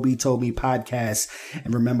 the Kobe Told Me Podcast.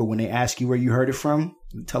 And remember, when they ask you where you heard it from,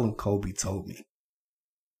 tell them Kobe told me.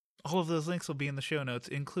 All of those links will be in the show notes,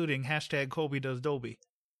 including hashtag Colby Does Dolby.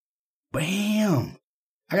 Bam!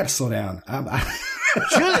 I gotta slow down.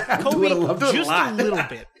 Colby, just a little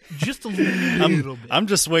bit. Just a little bit. I'm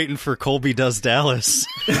just waiting for Colby Does Dallas.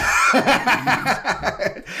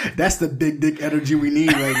 That's the big dick energy we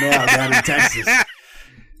need right now down in Texas.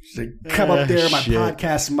 Just come up there with my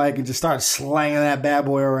podcast mic and just start slanging that bad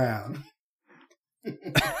boy around.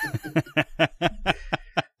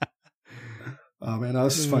 Oh man, no,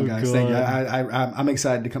 this is fun, guys. God. Thank you. I'm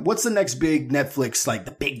excited to come. What's the next big Netflix, like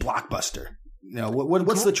the big blockbuster? You know,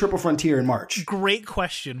 what's the triple frontier in March? Great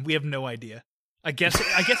question. We have no idea. I guess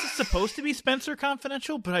it's supposed to be Spencer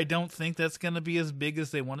Confidential, but I don't think that's going to be as big as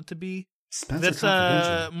they want it to be. Spencer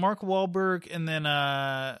Confidential. Mark Wahlberg, and then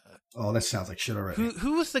oh, that sounds like shit already.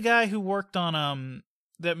 Who was the guy who worked on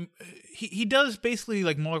that? He does basically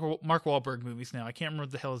like Mark Wahlberg movies now. I can't remember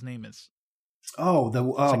what the hell his name is. Oh,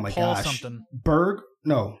 like my Paul gosh. Something. Berg?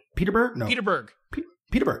 No. Peter Berg? No. Peter Berg.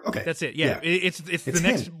 Peter Berg. Okay. That's it. Yeah. It's the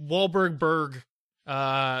next Wahlberg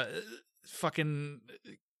fucking.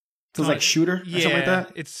 So it's like Shooter or something like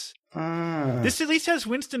that? It's. This at least has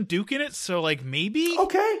Winston Duke in it, so like maybe.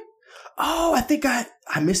 Okay. Oh, I think I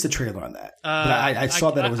missed the trailer on that. But I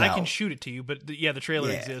saw that it was out. I can shoot it to you, but the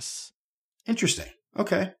trailer exists. Interesting.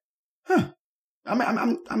 Okay. Huh.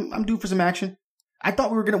 I'm due for some action. I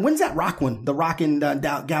thought we were when's that Rock one? The Rock and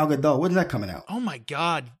Gal Gadot. When's that coming out? Oh my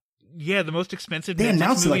God. Yeah, the most expensive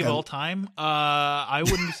Netflix movie of all time. I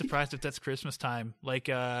wouldn't be surprised if that's Christmas time, like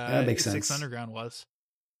that makes sense. Six Underground was.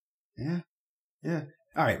 Yeah. Yeah.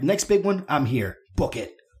 All right. Next big one. I'm here. Book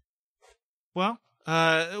it. Well,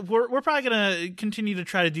 we're probably gonna continue to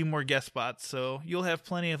try to do more guest spots, so you'll have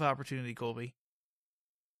plenty of opportunity, Colby.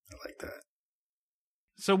 I like that.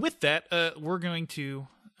 So with that, we're going to,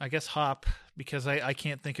 I guess, hop, because I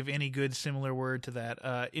can't think of any good similar word to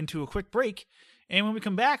that, into a quick break. And when we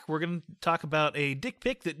come back, we're going to talk about a dick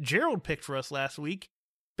pic that Gerald picked for us last week.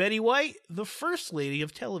 Betty White, the First Lady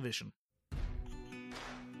of Television.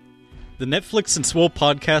 The Netflix and Swill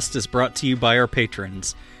podcast is brought to you by our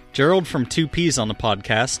patrons. Gerald from 2Ps on the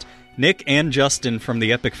podcast, Nick and Justin from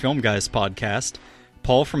the Epic Film Guys podcast,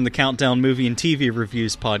 Paul from the Countdown Movie and TV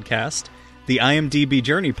Reviews podcast, the IMDb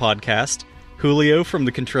Journey podcast, Julio from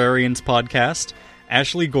the Contrarians podcast,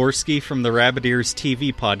 Ashley Gorski from the Rabbit Ears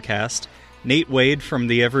TV podcast, Nate Wade from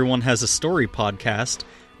the Everyone Has a Story podcast,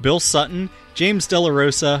 Bill Sutton, James De La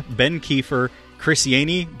Rosa, Ben Kiefer, Chris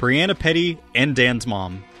Yaney, Brianna Petty, and Dan's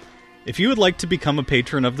mom. If you would like to become a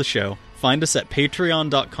patron of the show, find us at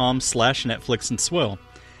patreon.com/Netflix and Swill.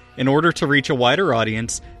 In order to reach a wider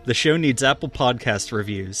audience, the show needs Apple Podcast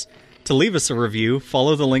reviews. To leave us a review,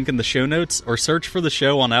 follow the link in the show notes or search for the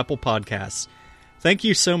show on Apple Podcasts. Thank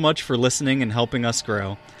you so much for listening and helping us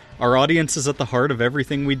grow. Our audience is at the heart of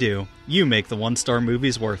everything we do. You make the one-star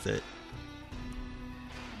movies worth it.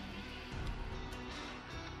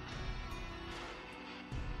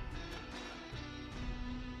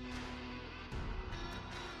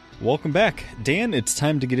 Welcome back. Dan, it's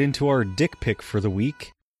time to get into our dick pic for the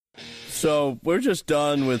week. So, we're just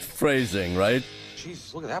done with phrasing, right?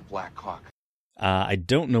 Jesus, look at that black cock. I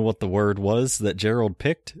don't know what the word was that Gerald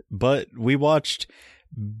picked, but we watched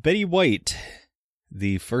Betty White,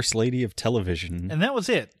 the First Lady of Television. And that was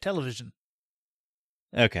it. Television.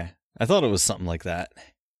 Okay. I thought it was something like that.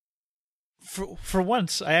 For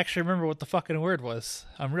once, I actually remember what the fucking word was.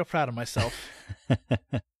 I'm real proud of myself.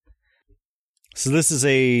 So this is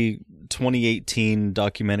a 2018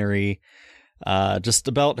 documentary just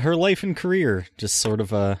about her life and career. Just sort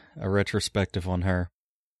of a retrospective on her.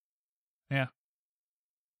 Yeah.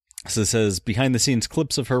 So it says behind-the-scenes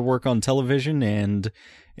clips of her work on television and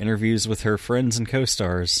interviews with her friends and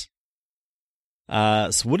co-stars. So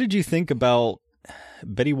what did you think about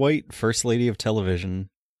Betty White, First Lady of Television?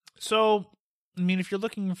 So, I mean, if you're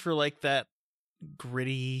looking for like that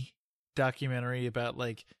gritty documentary about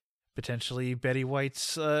like potentially Betty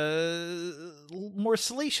White's more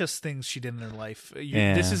salacious things she did in her life,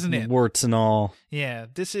 this isn't it. Warts and all. Yeah,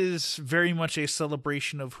 this is very much a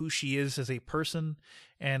celebration of who she is as a person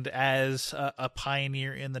and as a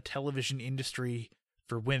pioneer in the television industry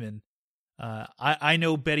for women. I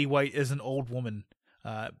know Betty White as an old woman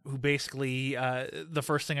who basically the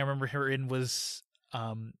first thing I remember her in was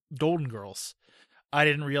Golden Girls. I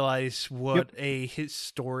didn't realize what a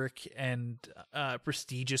historic and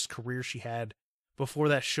prestigious career she had before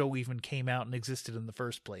that show even came out and existed in the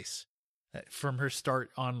first place. From her start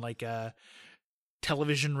on like a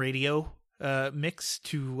television radio mix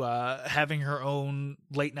to having her own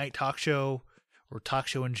late night talk show or talk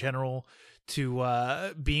show in general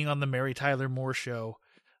to being on the Mary Tyler Moore Show.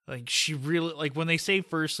 Like she really, like when they say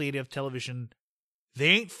first lady of television, they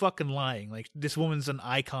ain't fucking lying. Like this woman's an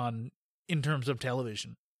icon in terms of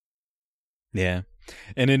television. Yeah.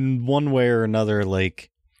 And in one way or another, like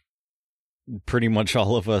pretty much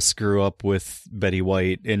all of us grew up with Betty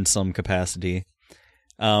White in some capacity.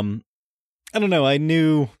 I don't know. I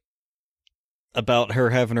knew about her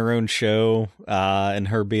having her own show and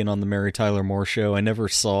her being on the Mary Tyler Moore Show. I never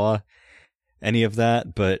saw any of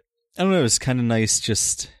that, but I don't know. It was kind of nice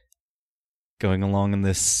just going along in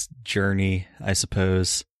this journey, I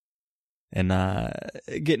suppose, and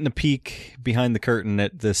getting a peek behind the curtain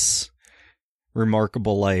at this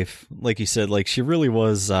remarkable life. Like you said, like she really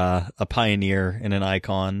was a pioneer and an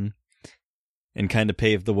icon and kind of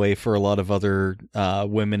paved the way for a lot of other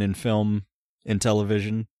women in film and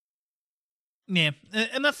television. Yeah,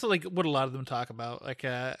 and that's like what a lot of them talk about. Like,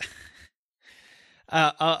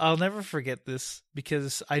 I'll never forget this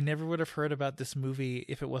because I never would have heard about this movie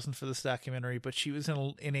if it wasn't for this documentary. But she was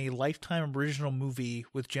in a Lifetime original movie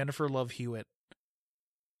with Jennifer Love Hewitt,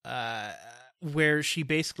 where she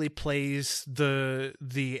basically plays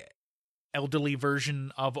the elderly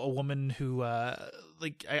version of a woman who,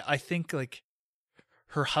 like, I think like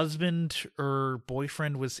her husband or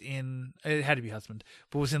boyfriend was in, it had to be husband,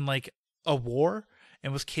 but was in like a war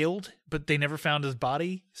and was killed, but they never found his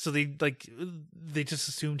body. So they just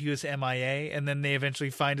assumed he was MIA, and then they eventually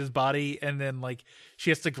find his body, and then like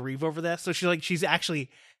she has to grieve over that. So she's actually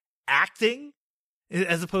acting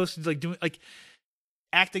as opposed to like doing like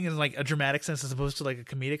acting in like a dramatic sense as opposed to like a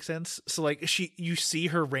comedic sense. So like you see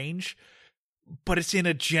her range, but it's in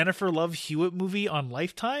a Jennifer Love Hewitt movie on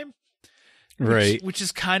Lifetime. Right. Which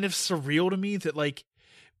is kind of surreal to me that like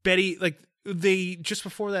Betty, like they just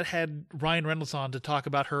before that had Ryan Reynolds on to talk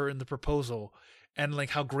about her in The Proposal and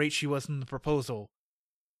like how great she was in The Proposal,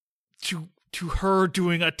 to her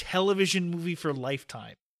doing a television movie for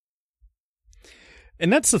Lifetime.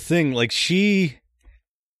 And that's the thing, like she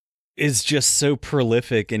is just so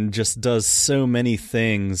prolific and just does so many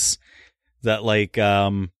things that like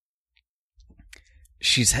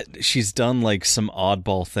she's done like some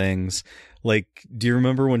oddball things. Like, do you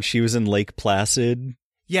remember when she was in Lake Placid?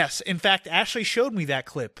 Yes. In fact, Ashley showed me that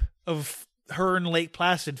clip of her in Lake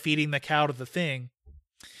Placid feeding the cow to the thing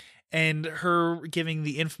and her giving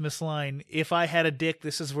the infamous line, "If I had a dick,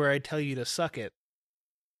 this is where I'd tell you to suck it."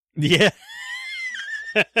 Yeah.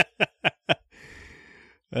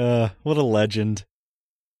 What a legend.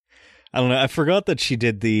 I don't know. I forgot that she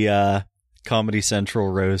did the Comedy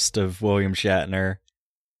Central roast of William Shatner.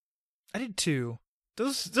 I did too.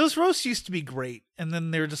 Those roasts used to be great, and then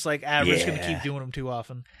they were just like, we're just going to keep doing them too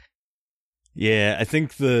often. Yeah, I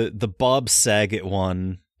think the Bob Saget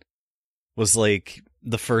one was like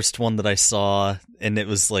the first one that I saw, and it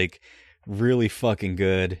was like really fucking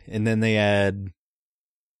good. And then they had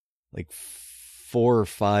like 4 or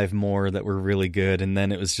 5 more that were really good, and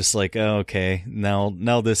then it was just like, oh, okay,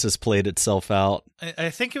 now this has played itself out. I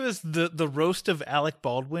think it was the roast of Alec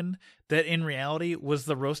Baldwin that in reality was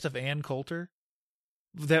the roast of Ann Coulter.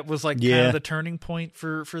 That was like kind of the turning point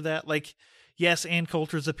for that. Like, yes, Ann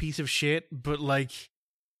Coulter's a piece of shit, but like,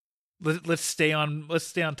 let's stay on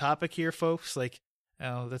topic here, folks. Like,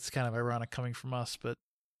 oh, that's kind of ironic coming from us, but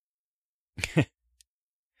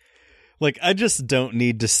like, I just don't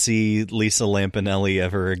need to see Lisa Lampanelli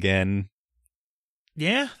ever again.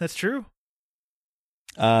 Yeah, that's true.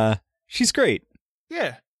 She's great.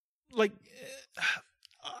 Yeah, like.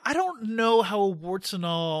 I don't know how a warts and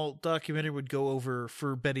all documentary would go over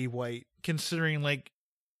for Betty White, considering like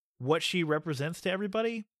what she represents to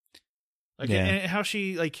everybody. Like, and how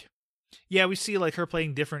she like, yeah, we see like her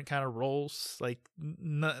playing different kind of roles, like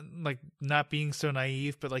not being so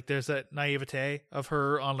naive, but like there's that naivete of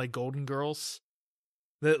her on like Golden Girls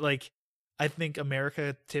that like I think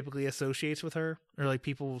America typically associates with her, or like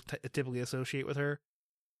people typically associate with her.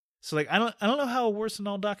 So like I don't know how a Warts and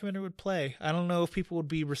All documentary would play. I don't know if people would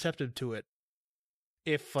be receptive to it.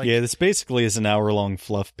 If like this basically is an hour-long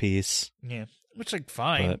fluff piece. Yeah, which like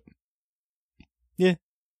fine. But, yeah,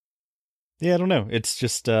 I don't know. It's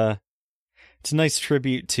just it's a nice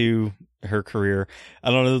tribute to her career.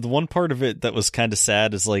 I don't know. The one part of it that was kind of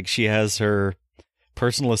sad is like she has her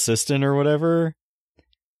personal assistant or whatever.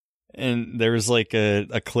 And there was like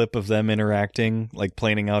a clip of them interacting, like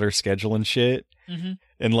planning out her schedule and shit. Mm-hmm.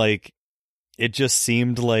 And like, it just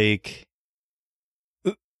seemed like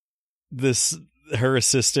her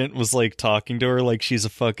assistant was like talking to her like she's a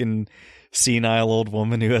fucking senile old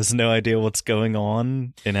woman who has no idea what's going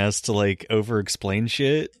on and has to like over explain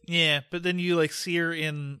shit. Yeah, but then you like see her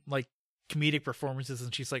in like comedic performances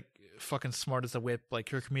and she's like fucking smart as a whip. Like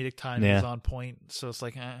her comedic timing is on point. So it's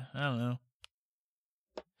like, I don't know.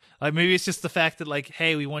 Like maybe it's just the fact that like,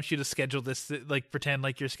 hey, we want you to schedule this, like pretend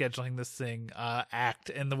like you're scheduling this thing, act.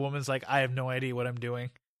 And the woman's like, I have no idea what I'm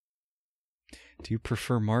doing. Do you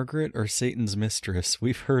prefer Margaret or Satan's mistress?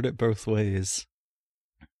 We've heard it both ways.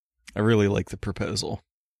 I really like the proposal.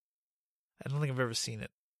 I don't think I've ever seen it.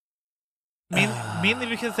 Mainly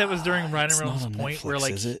because that was during Ryan Reynolds' point Netflix, where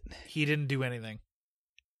like he didn't do anything.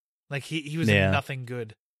 Like he was in nothing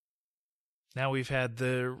good. Now we've had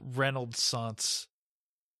the Reynolds-sance.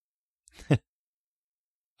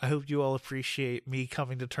 I hope you all appreciate me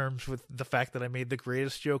coming to terms with the fact that I made the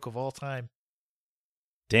greatest joke of all time.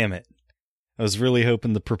 Damn it. I was really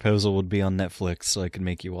hoping the proposal would be on Netflix so I could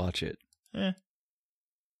make you watch it.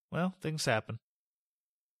 Well, things happen.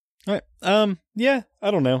 All right. Yeah,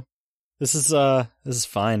 I don't know. This is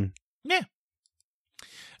fine. Yeah.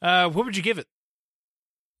 What would you give it?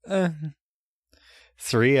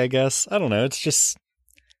 3, I guess. I don't know. It's just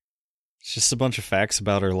a bunch of facts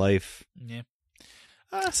about her life. Yeah.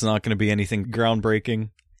 It's not going to be anything groundbreaking.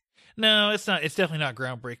 No, it's not. It's definitely not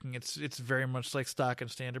groundbreaking. It's very much like stock and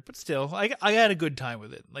standard, but still, I had a good time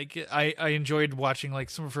with it. Like I enjoyed watching like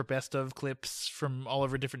some of her best of clips from all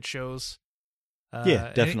of her different shows.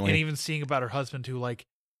 Yeah, definitely. And even seeing about her husband who like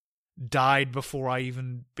died before I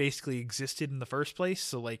even basically existed in the first place.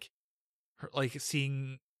 So like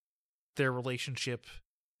seeing their relationship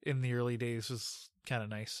in the early days was kind of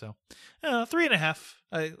nice. So 3.5.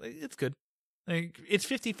 It's good. Like, it's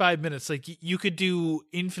 55 minutes. Like you could do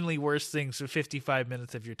infinitely worse things with 55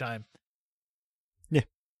 minutes of your time. Yeah.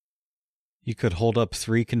 You could hold up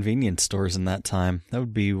 3 convenience stores in that time. That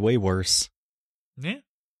would be way worse. Yeah.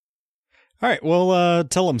 All right. Well,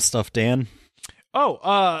 tell them stuff, Dan.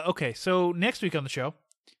 Oh, okay. So next week on the show,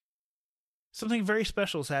 something very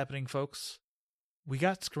special is happening, folks. We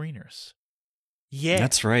got screeners. Yeah.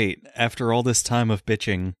 That's right. After all this time of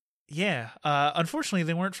bitching. Yeah. Unfortunately,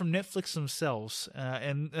 they weren't from Netflix themselves.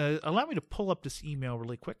 And allow me to pull up this email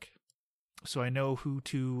really quick so I know who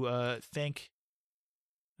to thank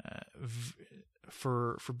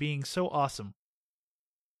for being so awesome.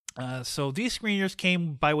 So these screeners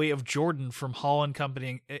came by way of Jordan from Holland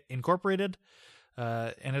Company Incorporated.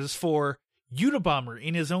 And it is for Unabomber,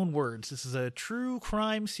 in his own words. This is a true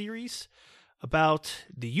crime series about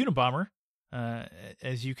the Unabomber,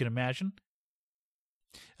 as you can imagine.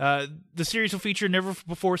 The series will feature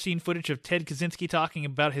never-before-seen footage of Ted Kaczynski talking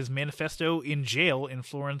about his manifesto in jail in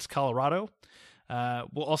Florence, Colorado.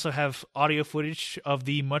 We'll also have audio footage of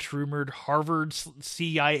the much-rumored Harvard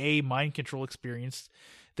CIA mind control experience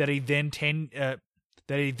that a then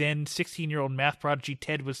 16-year-old math prodigy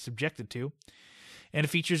Ted was subjected to. And it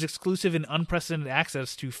features exclusive and unprecedented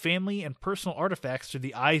access to family and personal artifacts through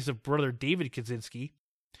the eyes of brother David Kaczynski,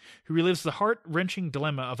 who relives the heart-wrenching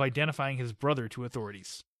dilemma of identifying his brother to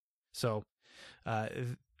authorities. So,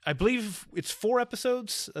 I believe it's 4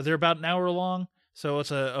 episodes. They're about an hour long, so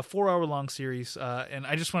it's a 4-hour-long series. And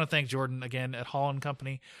I just want to thank Jordan, again, at Holland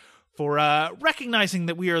Company, for recognizing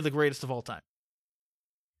that we are the greatest of all time.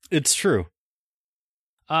 It's true.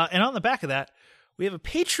 And on the back of that, we have a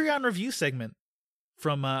Patreon review segment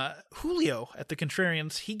from Julio at the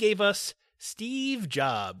Contrarians. He gave us Steve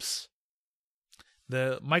Jobs,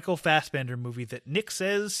 the Michael Fassbender movie that Nick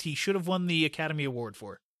says he should have won the Academy Award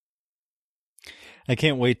for. I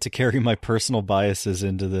can't wait to carry my personal biases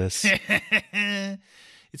into this.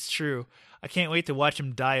 It's true. I can't wait to watch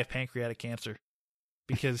him die of pancreatic cancer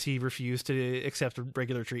because he refused to accept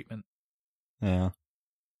regular treatment. Yeah.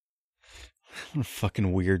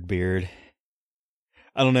 Fucking weird beard.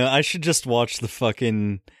 I don't know. I should just watch the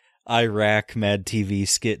fucking Iraq Mad TV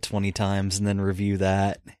skit 20 times and then review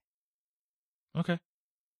that. Okay.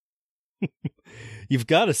 You've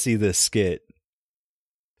got to see this skit.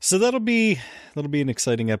 So that'll be an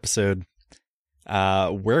exciting episode.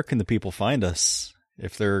 Where can the people find us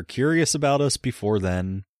if they're curious about us before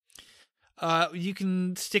then? You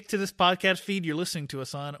can stick to this podcast feed you're listening to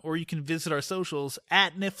us on, or you can visit our socials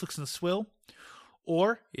at Netflix and Swill.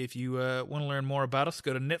 Or if you want to learn more about us,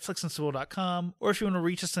 go to netflixandswill.com. Or if you want to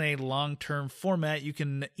reach us in a long-term format, you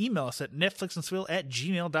can email us at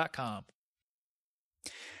netflixandswill@gmail.com.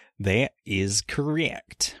 That is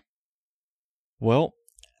correct. Well,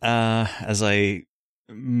 as I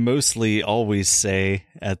mostly always say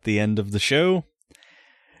at the end of the show,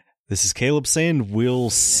 this is Caleb saying we'll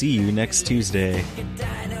see you next Tuesday.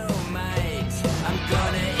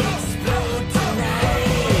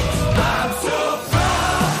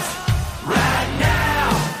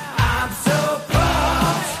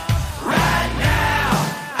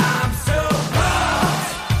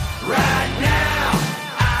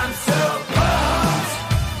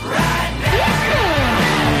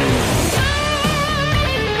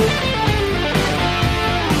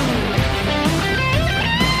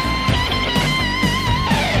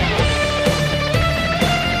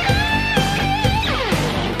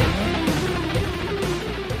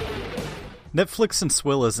 Netflix and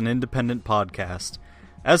Swill is an independent podcast.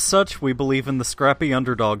 As such, we believe in the scrappy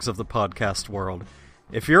underdogs of the podcast world.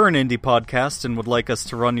 If you're an indie podcast and would like us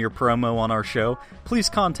to run your promo on our show, please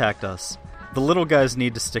contact us. The little guys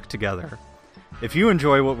need to stick together. If you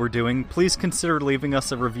enjoy what we're doing, please consider leaving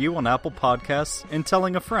us a review on Apple Podcasts and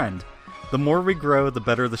telling a friend. The more we grow, the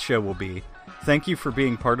better the show will be. Thank you for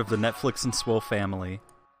being part of the Netflix and Swill family.